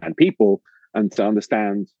understand people and to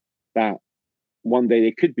understand that one day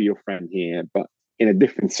they could be your friend here, but in a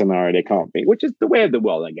different scenario they can't be, which is the way of the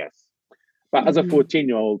world, I guess. But as a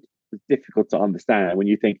 14-year-old, it's difficult to understand when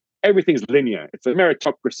you think everything's linear. It's a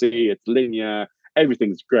meritocracy, it's linear,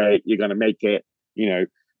 everything's great, you're going to make it,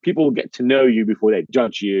 people will get to know you before they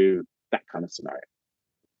judge you, that kind of scenario.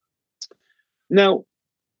 Now,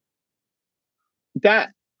 that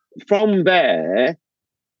from there,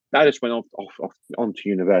 that just went off onto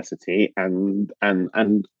university and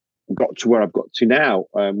got to where I've got to now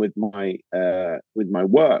with my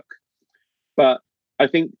work. But I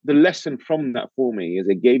think the lesson from that for me is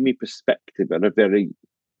it gave me perspective at a very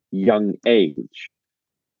young age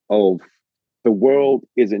of the world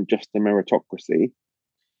isn't just a meritocracy.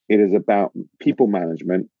 It is about people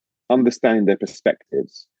management, understanding their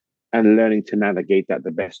perspectives, and learning to navigate that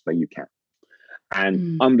the best way you can.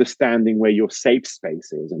 And understanding where your safe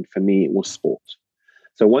space is. And for me, it was sport.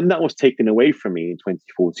 So when that was taken away from me in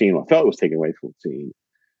 2014, or I felt it was taken away from 2014,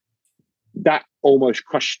 that almost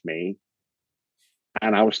crushed me.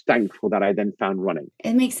 And I was thankful that I then found running.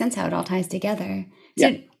 It makes sense how it all ties together. Yeah.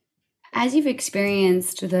 So as you've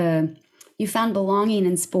experienced you found belonging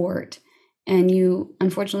in sport, and you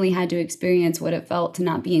unfortunately had to experience what it felt to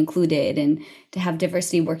not be included and to have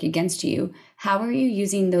diversity work against you, how are you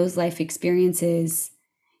using those life experiences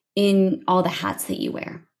in all the hats that you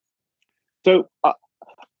wear? So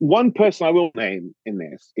one person I will name in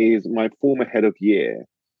this is my former head of year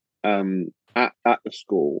at the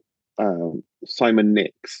school, Simon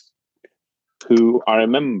Nix, who I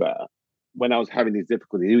remember when I was having these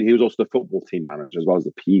difficulties. He was also the football team manager as well as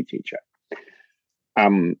the PE teacher.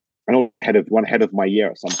 And one head of my year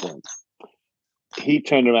at some point. He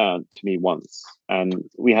turned around to me once and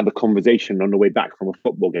we had a conversation on the way back from a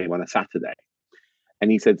football game on a Saturday.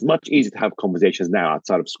 And he said, it's much easier to have conversations now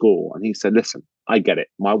outside of school. And he said, listen, I get it.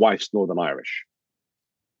 My wife's Northern Irish.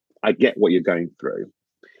 I get what you're going through.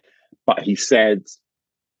 But he said,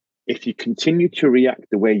 if you continue to react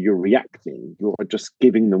the way you're reacting, you are just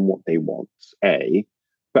giving them what they want, A.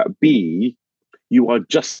 But B, you are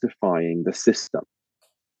justifying the system.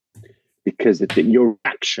 Because if your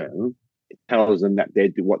action tells them that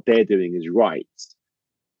what they're doing is right,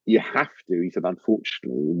 you have to, he said,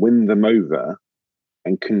 unfortunately, win them over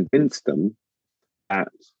and convince them that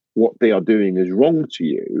what they are doing is wrong to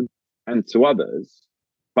you and to others,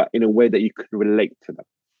 but in a way that you can relate to them.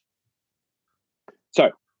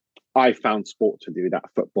 So I found sport to do that,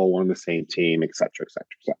 football on the same team, etc., etc.,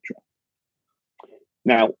 etc.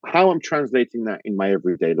 Now, how I'm translating that in my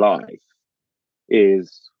everyday life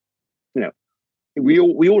is, we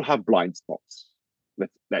all have blind spots.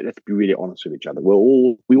 Let's be really honest with each other. We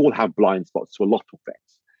all have blind spots to a lot of things.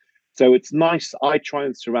 So it's nice. I try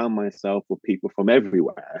and surround myself with people from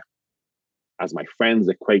everywhere, as my friends,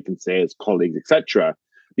 acquaintances, colleagues, etc.,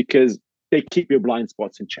 because they keep your blind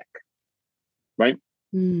spots in check, right?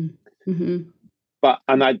 Mm-hmm.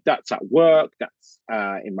 That's at work, that's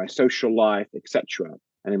in my social life, etc.,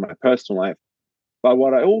 and in my personal life. But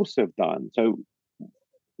what I also have done, so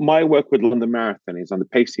my work with London Marathon is I'm the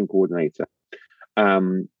pace team coordinator.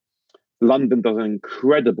 London does an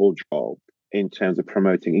incredible job in terms of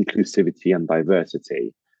promoting inclusivity and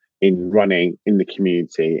diversity in running in the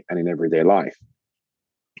community and in everyday life.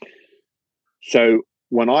 So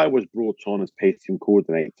when I was brought on as pace team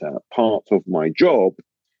coordinator, part of my job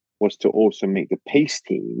was to also make the pace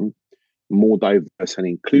team more diverse and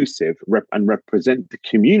inclusive and represent the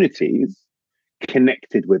communities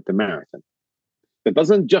connected with the marathon. That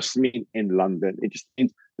doesn't just mean in London. It just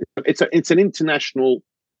means it's an international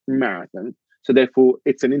marathon. So therefore,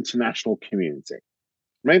 it's an international community,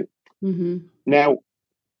 right? Mm-hmm. Now,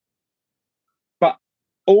 but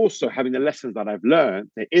also having the lessons that I've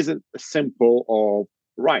learned, it isn't a simple of,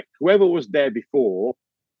 right, whoever was there before,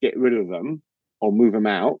 get rid of them or move them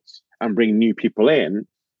out and bring new people in.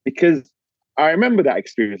 Because I remember that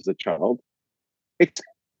experience as a child.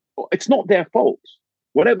 It's not their fault.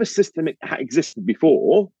 Whatever system existed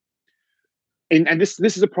before, and this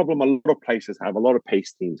is a problem a lot of places have, a lot of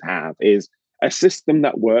pace teams have, is a system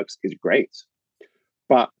that works is great,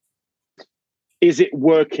 but is it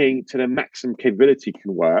working to the maximum capability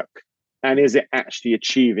can work? And is it actually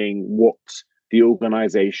achieving what the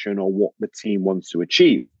organization or what the team wants to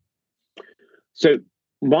achieve? So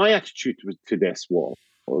my attitude to this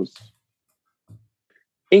was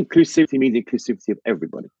inclusivity means inclusivity of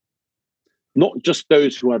everybody, not just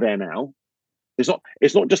those who are there now. It's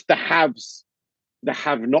not just the haves, the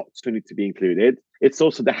have-nots who need to be included. It's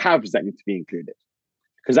also the haves that need to be included,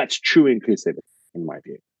 because that's true inclusivity, in my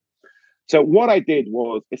view. So what I did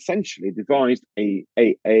was essentially devised a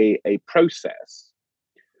process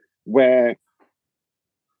where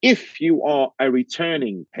If you are a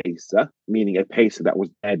returning pacer, meaning a pacer that was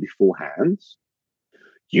there beforehand,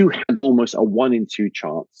 you had almost a 1 in 2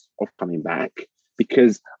 chance of coming back,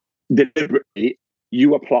 because deliberately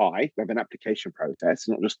you apply with an application process,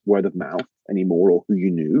 not just word of mouth anymore or who you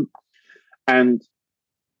knew. And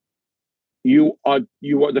you are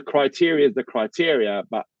the criteria is the criteria,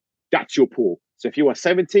 but that's your pool. So if you are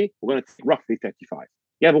 70, we're going to take roughly 35.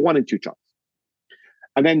 You have a 1 in 2 chance.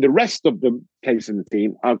 And then the rest of the pacers in the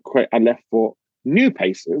team are left for new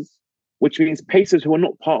pacers, which means pacers who are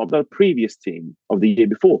not part of the previous team of the year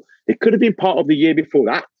before. They could have been part of the year before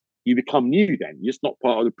that. You become new then. You're just not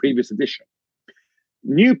part of the previous edition.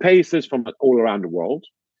 New pacers from all around the world.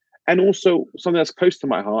 And also something that's close to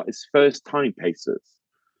my heart is first-time pacers.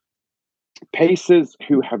 Pacers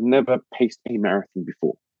who have never paced a marathon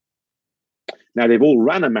before. Now, they've all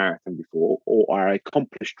run a marathon before or are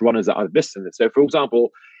accomplished runners at other distances. So, for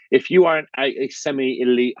example, if you are a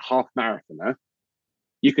semi-elite half marathoner,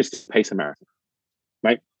 you can still pace a marathon,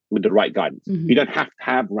 right? With the right guidance. Mm-hmm. You don't have to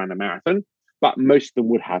have run a marathon, but most of them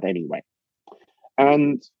would have anyway.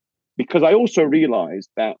 And because I also realized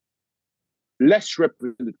that less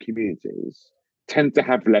represented communities tend to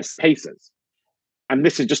have less pacers. And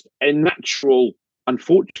this is just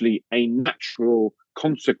unfortunately, a natural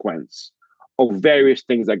consequence of various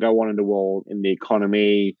things that go on in the world, in the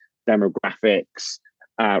economy, demographics,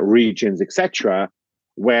 regions, etc.,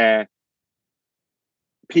 where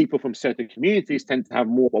people from certain communities tend to have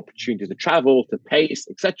more opportunities to travel, to pace,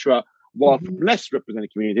 etc., while from less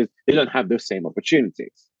represented communities, they don't have those same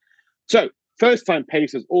opportunities. So first-time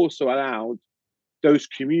pacers also allowed those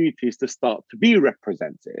communities to start to be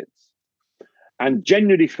represented. And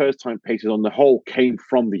generally, first-time pacers on the whole came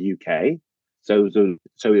from the UK. So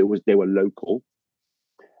they were local.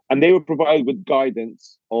 And they were provided with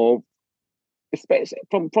guidance of,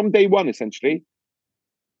 from day one, essentially,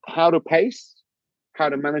 how to pace, how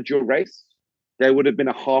to manage your race. There would have been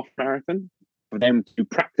a half marathon for them to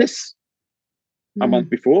practice a month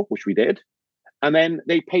before, which we did. And then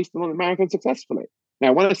they paced on the marathon successfully.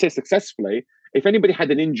 Now, when I say successfully, if anybody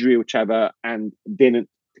had an injury or whichever and didn't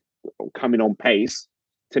come in on pace,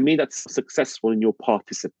 to me, that's successful in your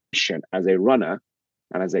participation as a runner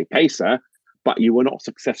and as a pacer, but you were not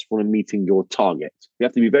successful in meeting your target. You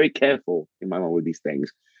have to be very careful in my mind with these things,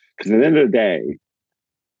 because at the end of the day,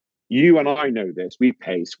 you and I know this, we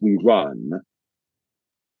pace, we run,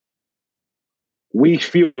 we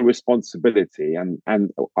feel the responsibility and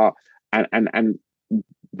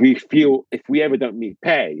we feel if we ever don't meet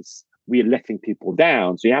pace, we are letting people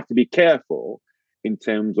down. So you have to be careful in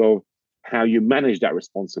terms of how you manage that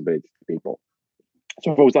responsibility to people.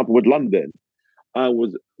 So, for example, with London, I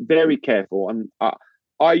was very careful, and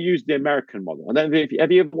I used the American model. And then,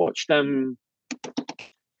 have you ever watched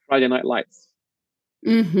Friday Night Lights?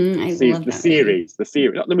 Mm-hmm. I love the series,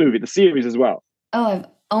 not the movie, the series as well. Oh, I've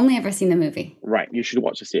only ever seen the movie. Right, you should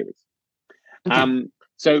watch the series. Okay.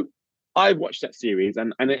 So I watched that series,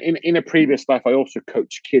 and in a previous life, I also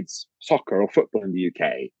coached kids soccer or football in the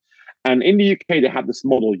UK. And in the UK, they have this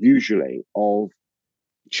model usually of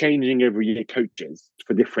changing every year coaches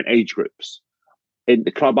for different age groups. In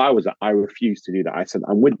the club I was at, I refused to do that. I said,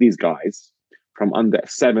 I'm with these guys from under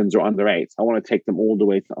 7s or under 8s. I want to take them all the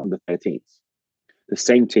way to under 13s. The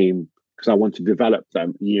same team, because I want to develop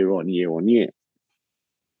them year on year on year.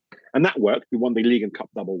 And that worked. We won the league and cup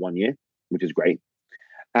double one year, which is great.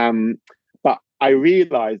 But I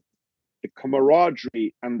realized the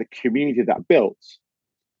camaraderie and the community that built,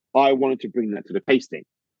 I wanted to bring that to the pace team.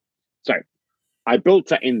 So I built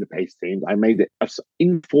that in the pace teams. I made it as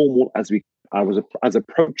informal I was as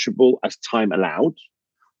approachable as time allowed.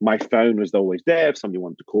 My phone was always there if somebody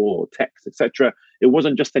wanted to call or text, etc. It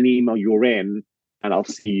wasn't just an email, you're in, and I'll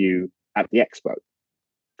see you at the expo.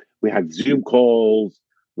 We had Zoom calls.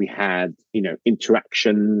 We had,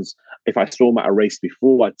 interactions. If I saw them at a race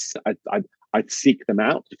before, I'd seek them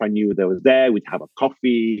out. If I knew they was there, we'd have a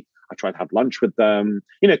coffee. I tried to have lunch with them,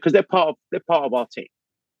 because they're part of our team.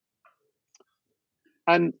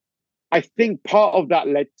 And I think part of that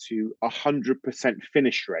led to 100%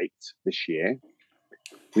 finish rate this year.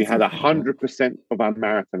 We had 100% of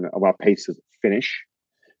our pacers finish,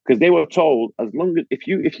 because they were told, as long as if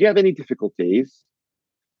you have any difficulties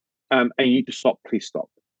and you need to stop, please stop.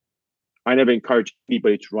 I never encourage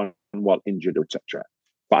anybody to run while injured, etc.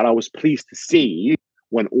 But I was pleased to see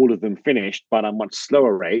when all of them finished, but at a much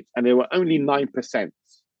slower rate, and there were only 9%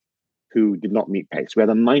 who did not meet pace. We had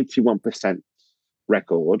a 91%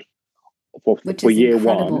 record for year one. Which is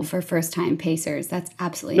incredible for first-time pacers. That's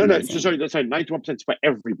absolutely amazing. Sorry, 91% for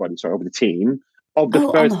everybody. Sorry, over the team. On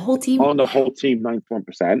the whole team,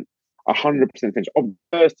 91%. 100% finish. Of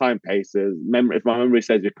first time paces, if my memory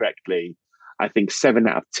serves me correctly, I think 7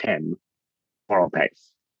 out of 10 are on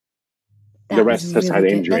pace. The That was rest has had really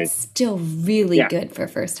good. injuries. That's still really Yeah. good for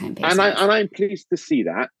first time And pacers. I'm pleased to see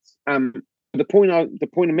that. The point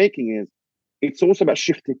I'm making is it's also about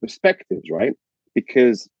shifting perspectives, right?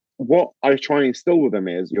 Because what I try and instill with them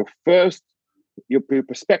is your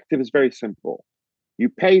perspective is very simple. You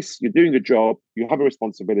pace, you're doing a job, you have a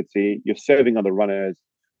responsibility, you're serving other runners,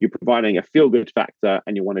 you're providing a feel-good factor,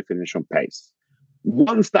 and you want to finish on pace.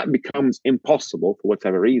 Once that becomes impossible for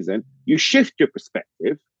whatever reason, you shift your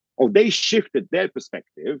perspective, or they shifted their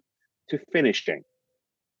perspective to finishing,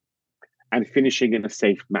 and finishing in a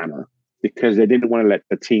safe manner because they didn't want to let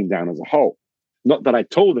the team down as a whole. Not that I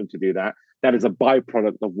told them to do that. That is a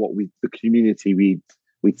byproduct of what the community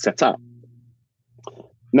we'd set up.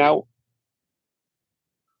 Now,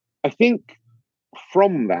 I think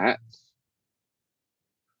from that,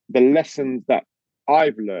 the lessons that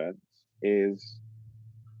I've learned is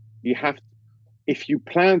if you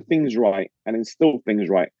plan things right and instill things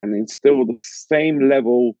right and instill the same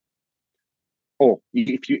level, or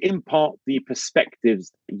if you impart the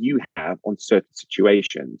perspectives that you have on certain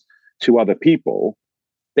situations to other people,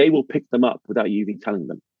 they will pick them up without you even telling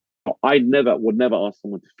them. I would never ask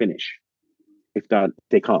someone to finish if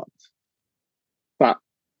they can't. But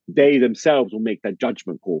they themselves will make that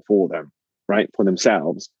judgment call for them, right? For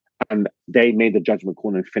themselves. And they made the judgment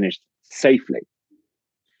call and finished safely.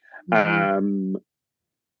 And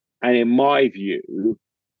in my view,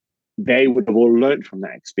 they would have all learned from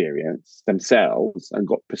that experience themselves and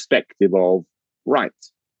got perspective of, right,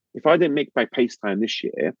 if I didn't make my pace time this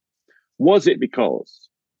year, was it because,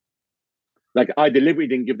 like, I deliberately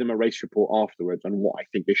didn't give them a race report afterwards on what I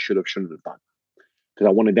think they shouldn't have done because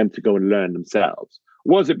I wanted them to go and learn themselves?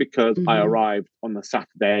 Was it because I arrived on the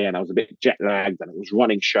Saturday and I was a bit jet lagged and it was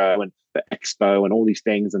running show and the expo and all these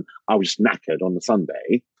things and I was just knackered on the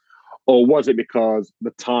Sunday? Or was it because the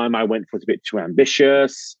time I went was a bit too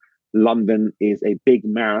ambitious? London is a big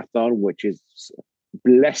marathon, which is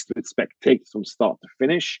blessed with spectators from start to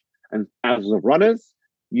finish. And as a runners,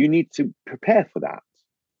 you need to prepare for that,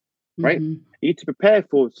 right? You need to prepare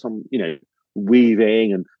for some,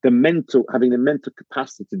 weaving and having the mental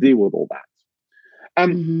capacity to deal with all that.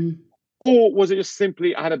 Or was it just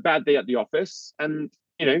simply I had a bad day at the office and,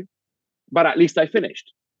 but at least I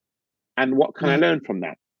finished? And what can I learn from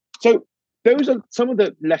that? So those are some of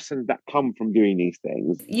the lessons that come from doing these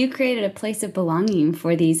things. You created a place of belonging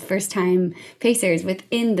for these first-time pacers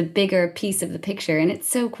within the bigger piece of the picture. And it's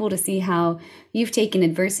so cool to see how you've taken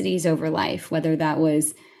adversities over life, whether that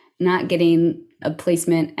was not getting a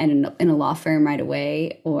placement in a law firm right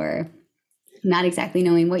away, or not exactly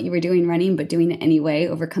knowing what you were doing running, but doing it anyway,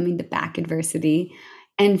 overcoming the back adversity,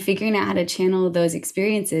 and figuring out how to channel those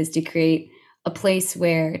experiences to create a place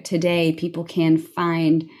where today people can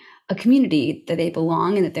find a community that they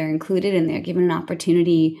belong and that they're included and they're given an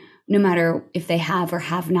opportunity no matter if they have or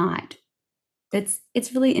have not.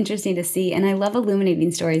 It's really interesting to see. And I love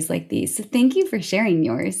illuminating stories like these. So thank you for sharing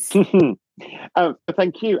yours.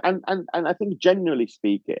 Thank you. And I think generally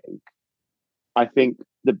speaking, I think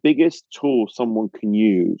the biggest tool someone can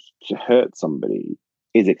use to hurt somebody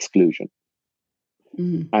is exclusion.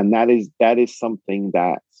 And that is something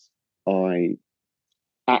that I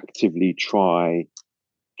actively try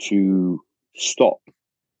to stop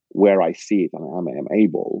where I see it and I am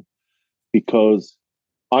able, because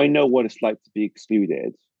I know what it's like to be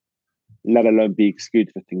excluded, let alone be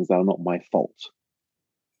excluded for things that are not my fault,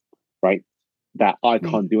 right? That I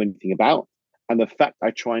can't do anything about. And the fact I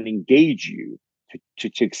try and engage you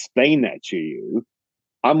to explain that to you,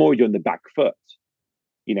 I'm already on the back foot.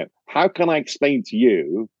 How can I explain to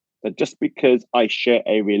you that just because I share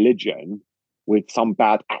a religion with some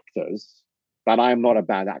bad actors, that I am not a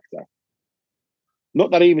bad actor?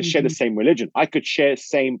 Not that I even share the same religion. I could share the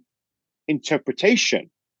same interpretation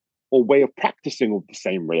or way of practicing of the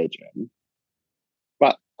same religion,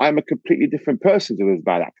 but I'm a completely different person to those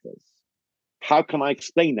bad actors. How can I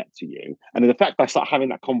explain that to you? And the fact I start having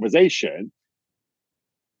that conversation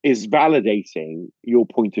is validating your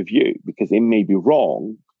point of view, because it may be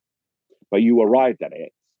wrong, but you arrived at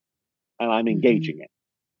it and I'm engaging it.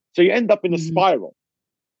 So you end up in a spiral.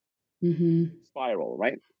 Spiral,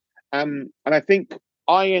 right? And I think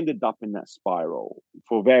I ended up in that spiral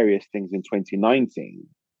for various things in 2019,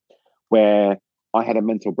 where I had a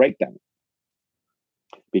mental breakdown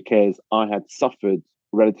because I had suffered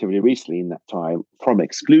relatively recently in that time from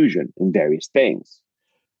exclusion in various things.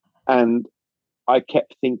 And I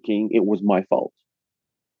kept thinking it was my fault.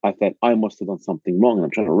 I thought I must have done something wrong. And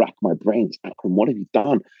I'm trying to rack my brains. Akram, what have you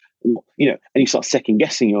done? And you start second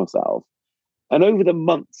guessing yourself. And over the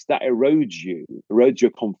months, that erodes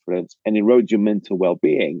your confidence and erodes your mental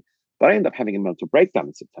well-being. But I ended up having a mental breakdown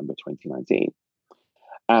in September 2019.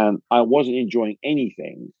 And I wasn't enjoying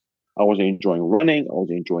anything. I wasn't enjoying running. I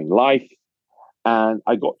wasn't enjoying life. And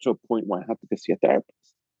I got to a point where I had to go see a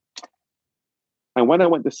therapist. And when I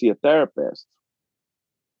went to see a therapist,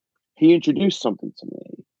 he introduced something to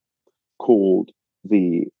me called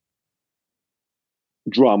the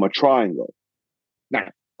drama triangle. Now,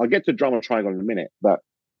 I'll get to drama triangle in a minute, but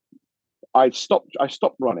I stopped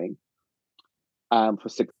running for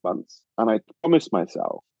 6 months, and I promised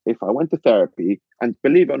myself if I went to therapy, and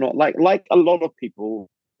believe it or not, like a lot of people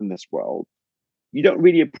in this world, you don't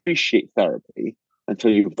really appreciate therapy until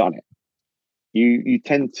you've done it. You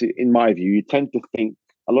tend to, in my view,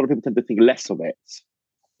 a lot of people tend to think less of it,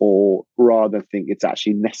 or rather think it's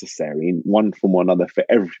actually necessary in one form or another for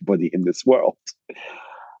everybody in this world.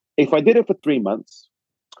 If I did it for 3 months,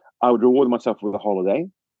 I would reward myself with a holiday.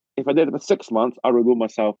 If I did it for 6 months, I would reward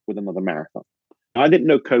myself with another marathon. I didn't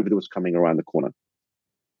know COVID was coming around the corner.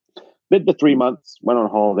 Did the 3 months, went on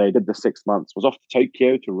holiday, did the 6 months, was off to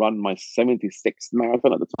Tokyo to run my 76th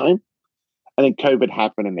marathon at the time. And then COVID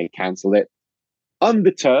happened and they canceled it.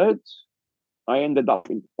 Undeterred, I ended up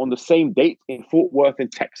on the same date in Fort Worth in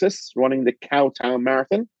Texas, running the Cowtown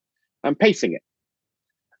Marathon and pacing it,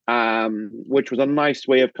 which was a nice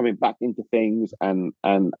way of coming back into things and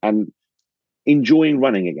enjoying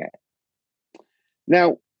running again.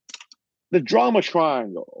 Now, the drama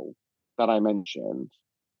triangle that I mentioned,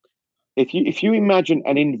 if you imagine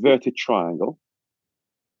an inverted triangle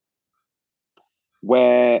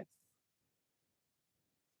where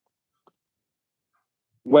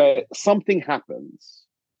something happens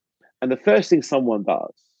and the first thing someone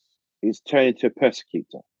does is turn into a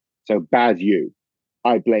persecutor. So bad you.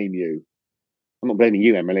 I blame you. I'm not blaming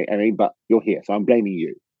you, Emily, but you're here, so I'm blaming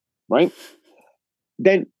you, right?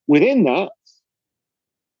 Then within that,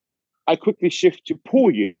 I quickly shift to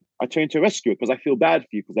poor you. I turn to rescuer because I feel bad for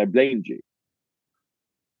you because I blamed you.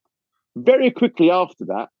 Very quickly after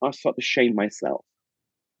that, I start to shame myself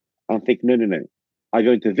and think, no. I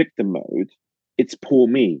go into victim mode. It's poor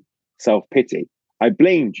me, self-pity. I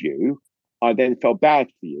blamed you. I then felt bad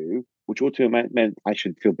for you, which ultimately meant I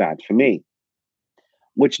should feel bad for me,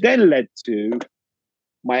 which then led to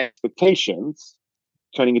my expectations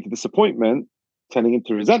turning into disappointment, turning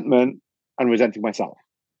into resentment, and resenting myself.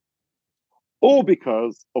 All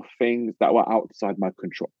because of things that were outside my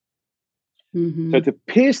control. Mm-hmm. So to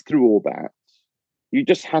pierce through all that, you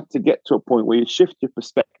just had to get to a point where you shift your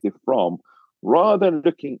perspective from, rather than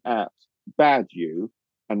looking at bad you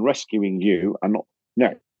and rescuing you, and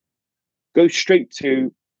go straight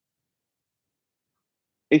to,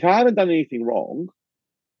 if I haven't done anything wrong,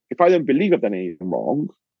 if I don't believe I've done anything wrong,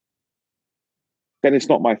 then it's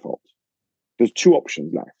not my fault. There's two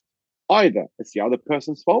options left. Either it's the other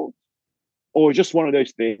person's fault, or just one of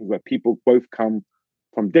those things where people both come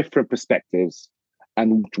from different perspectives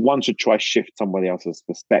and one should try to shift somebody else's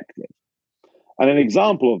perspective. And an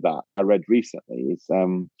example of that I read recently is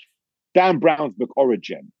Dan Brown's book,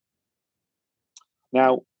 Origin.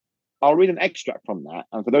 Now, I'll read an extract from that.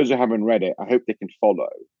 And for those who haven't read it, I hope they can follow.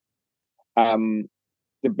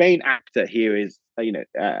 The main actor here is,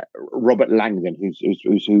 Robert Langdon,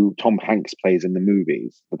 who Tom Hanks plays in the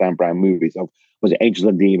movies, the Dan Brown movies of, was it Angels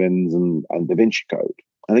and Demons and Da Vinci Code?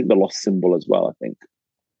 I think The Lost Symbol as well, I think.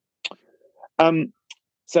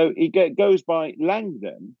 So he goes by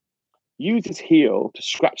Langdon, used his heel to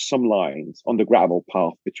scratch some lines on the gravel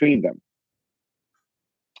path between them.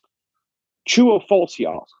 True or false, he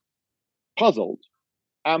asked. Puzzled,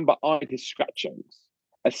 Amber eyed his scratchings.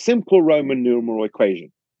 A simple Roman numeral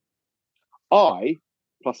equation. I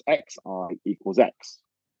plus xi equals x.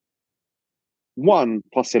 1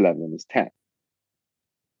 plus 11 is 10.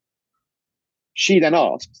 She then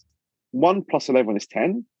asks, 1 plus 11 is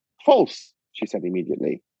 10? False, she said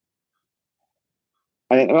immediately.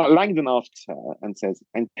 And Langdon asks her and says,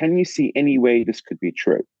 and can you see any way this could be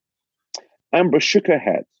true? Amber shook her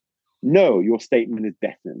head. No, your statement is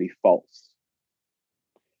definitely false.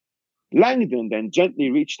 Langdon then gently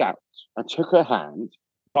reached out and took her hand,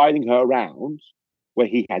 guiding her around where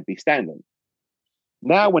he had been standing.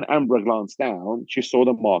 Now, when Amber glanced down, she saw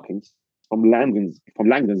the markings from Langdon's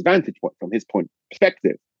vantage point, from his point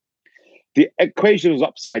perspective. The equation was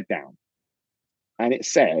upside down, and it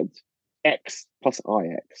said x plus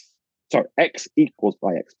ix. Sorry, x equals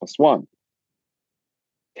ix plus 1.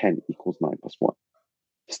 10 equals 9 plus 1.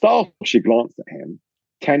 Startled, she glanced at him.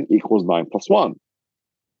 10 equals 9 plus 1.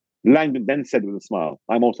 Langdon then said with a smile,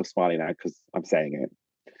 I'm also smiling now because I'm saying it.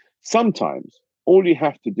 Sometimes all you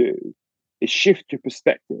have to do is shift your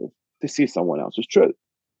perspective to see someone else's truth.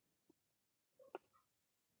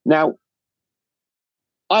 Now,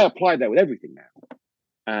 I apply that with everything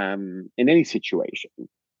now, in any situation,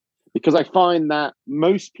 because I find that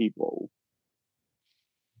most people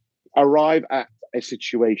arrive at a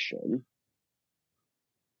situation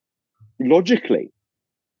logically.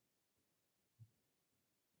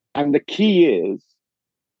 And the key is,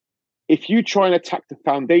 if you try and attack the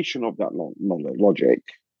foundation of that logic,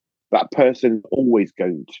 that person is always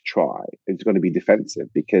going to try. It's going to be defensive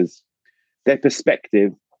because their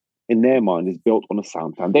perspective in their mind is built on a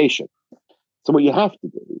sound foundation. So what you have to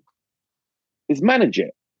do is manage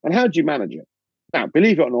it. And how do you manage it? Now,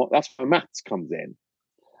 believe it or not, that's where maths comes in.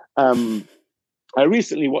 I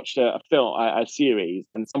recently watched a series,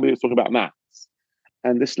 and somebody was talking about maths.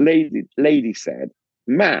 And this lady said,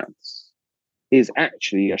 maths is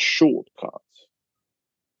actually a shortcut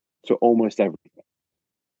to almost everything.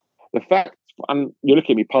 The fact, and you're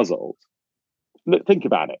looking at me puzzled, look, think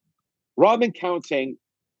about it. Rather than counting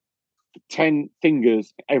 10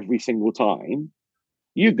 fingers every single time,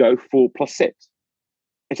 you go 4 plus 6.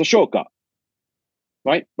 It's a shortcut,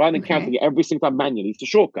 right? Rather than counting it every single time manually, it's a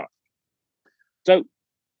shortcut. So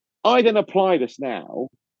I then apply this now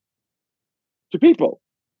to people.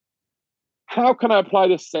 How can I apply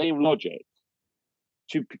the same logic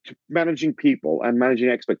to managing people and managing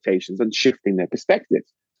expectations and shifting their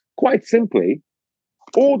perspectives? Quite simply,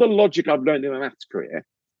 all the logic I've learned in my maths career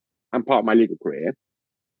and part of my legal career,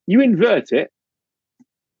 you invert it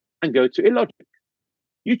and go to illogic.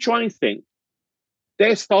 You try and think,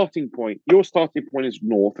 their starting point, your starting point is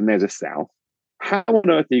north and there's a south. How on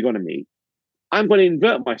earth are you going to meet? I'm going to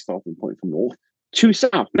invert my starting point from north to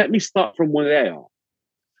south. Let me start from where they are.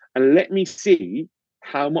 And let me see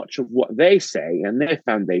how much of what they say and their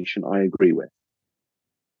foundation I agree with.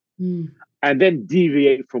 And then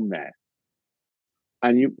deviate from there.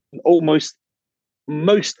 And you almost,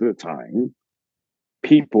 most of the time,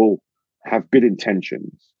 people have good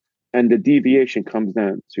intentions. And the deviation comes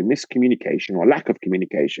down to miscommunication or lack of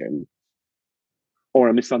communication or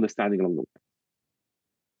a misunderstanding along the way.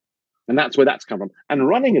 And that's where that's come from. And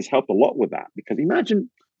running has helped a lot with that, because imagine,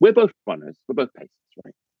 we're both runners, we're both pacers,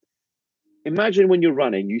 right? Imagine when you're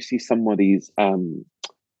running, you see somebody's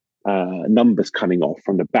numbers coming off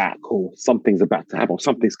from the back, or something's about to happen, or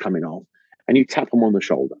something's coming off, and you tap them on the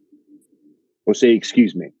shoulder or say,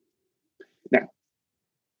 excuse me. Now,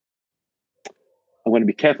 I'm going to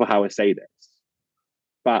be careful how I say this,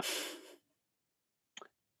 but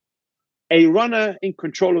a runner in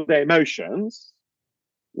control of their emotions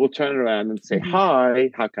will turn around and say, hi,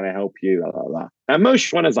 how can I help you? Blah, blah, blah. And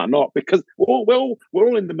most runners are not, because we're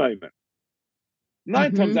all in the moment.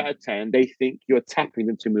 9 times out of 10, they think you're tapping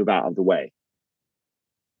them to move out of the way.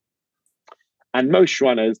 And most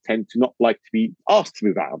runners tend to not like to be asked to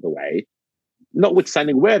move out of the way,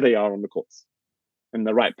 notwithstanding where they are on the course, in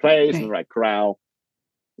the right place, in the right corral.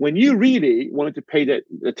 When you really wanted to pay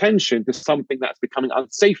attention to something that's becoming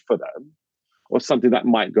unsafe for them, or something that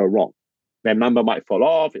might go wrong, their number might fall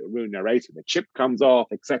off, it'll ruin their race, if the chip comes off,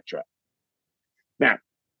 etc. Now,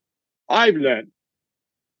 I've learned,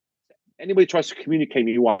 anybody tries to communicate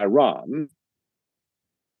me while I run,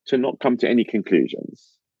 to not come to any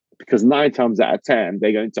conclusions. Because 9 times out of 10,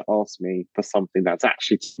 they're going to ask me for something that's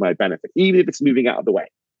actually to my benefit, even if it's moving out of the way.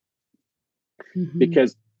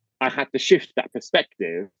 Because I had to shift that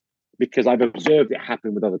perspective, because I've observed it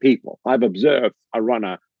happen with other people. I've observed a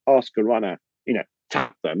runner ask a runner,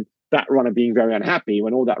 tap them, that runner being very unhappy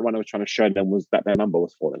when all that runner was trying to show them was that their number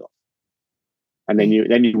was falling off. And then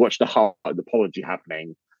you watch the hard apology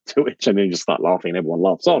happening to which, and then you just start laughing and everyone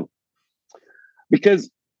laughs on. Because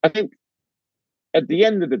I think at the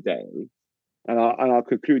end of the day, and I'll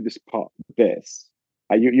conclude this part with this,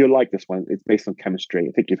 you'll like this one, it's based on chemistry.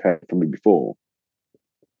 I think you've heard from me before.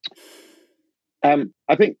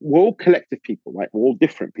 I think we're all collective people, right? We're all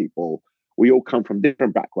different people. We all come from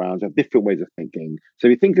different backgrounds, have different ways of thinking. So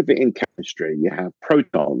if you think of it in chemistry, you have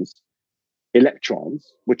protons,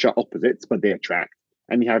 electrons, which are opposites, but they attract.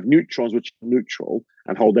 And you have neutrons, which are neutral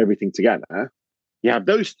and hold everything together. You have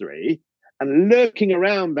those three. And lurking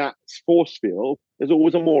around that force field, there's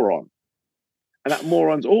always a moron. And that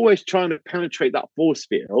moron's always trying to penetrate that force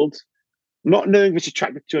field, not knowing if it's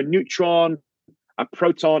attracted to a neutron, a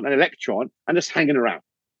proton, an electron, and just hanging around.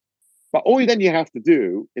 But all then you have to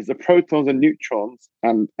do is the protons and neutrons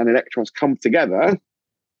and electrons come together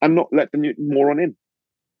and not let the moron in.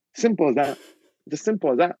 Simple as that. It's as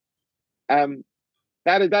simple as that.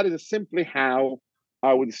 That is simply how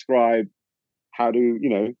I would describe how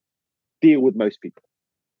to, deal with most people.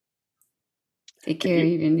 Take care of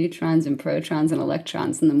your neutrons and protons and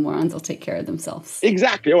electrons, and the morons will take care of themselves.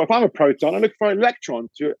 Exactly. Or if I'm a proton, I look for an electron.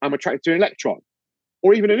 I'm attracted to an electron,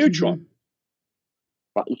 or even a neutron. Mm-hmm.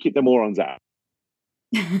 But you keep the morons out.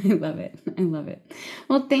 I love it. I love it.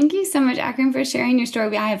 Well, thank you so much, Akram, for sharing your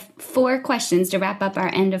story. I have 4 questions to wrap up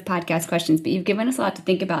our end of podcast questions, but you've given us a lot to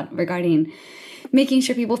think about regarding making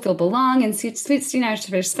sure people feel belong and switching our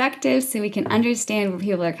perspectives so we can understand where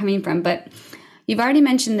people are coming from. But you've already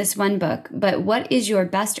mentioned this one book, but what is your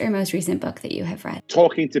best or most recent book that you have read?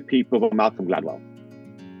 Talking to People by Malcolm Gladwell.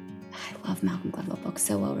 I love Malcolm Gladwell books,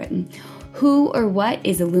 so well written. Who or what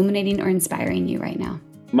is illuminating or inspiring you right now?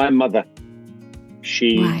 My mother.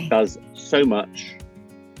 She does so much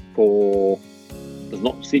does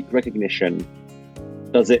not seek recognition,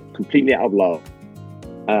 does it completely out of love,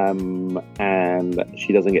 and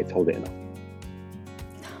she doesn't get told it enough.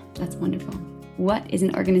 That's wonderful. What is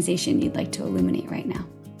an organization you'd like to illuminate right now?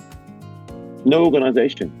 No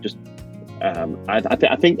organization. Just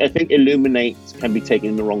I think illuminate can be taken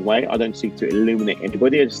in the wrong way. I don't seek to illuminate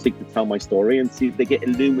anybody. I just seek to tell my story and see if they get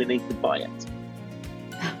illuminated by it.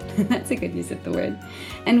 That's a good use of the word.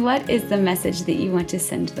 And what is the message that you want to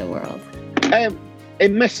send to the world? A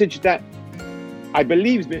message that I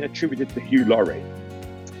believe has been attributed to Hugh Laurie,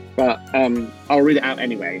 but I'll read it out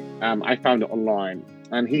anyway. I found it online,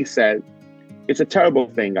 and he said, "It's a terrible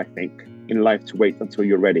thing, I think, in life to wait until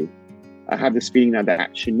you're ready. I have this feeling now that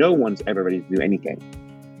actually no one's ever ready to do anything.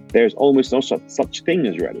 There's almost no such thing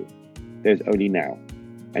as ready. There's only now,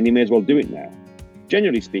 and you may as well do it now.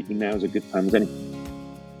 Generally speaking, now is a good time as any."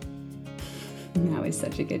 Now is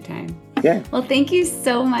such a good time. Yeah. Well, thank you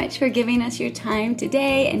so much for giving us your time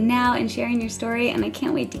today and now and sharing your story. And I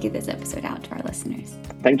can't wait to get this episode out to our listeners.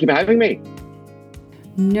 Thank you for having me.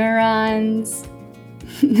 Neurons,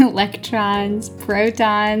 electrons,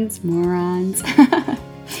 protons, morons.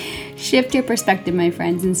 Shift your perspective, my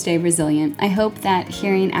friends, and stay resilient. I hope that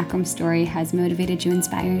hearing Akram's story has motivated you,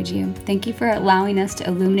 inspired you. Thank you for allowing us to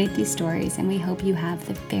illuminate these stories, and we hope you have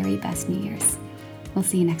the very best New Year's. We'll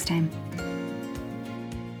see you next time.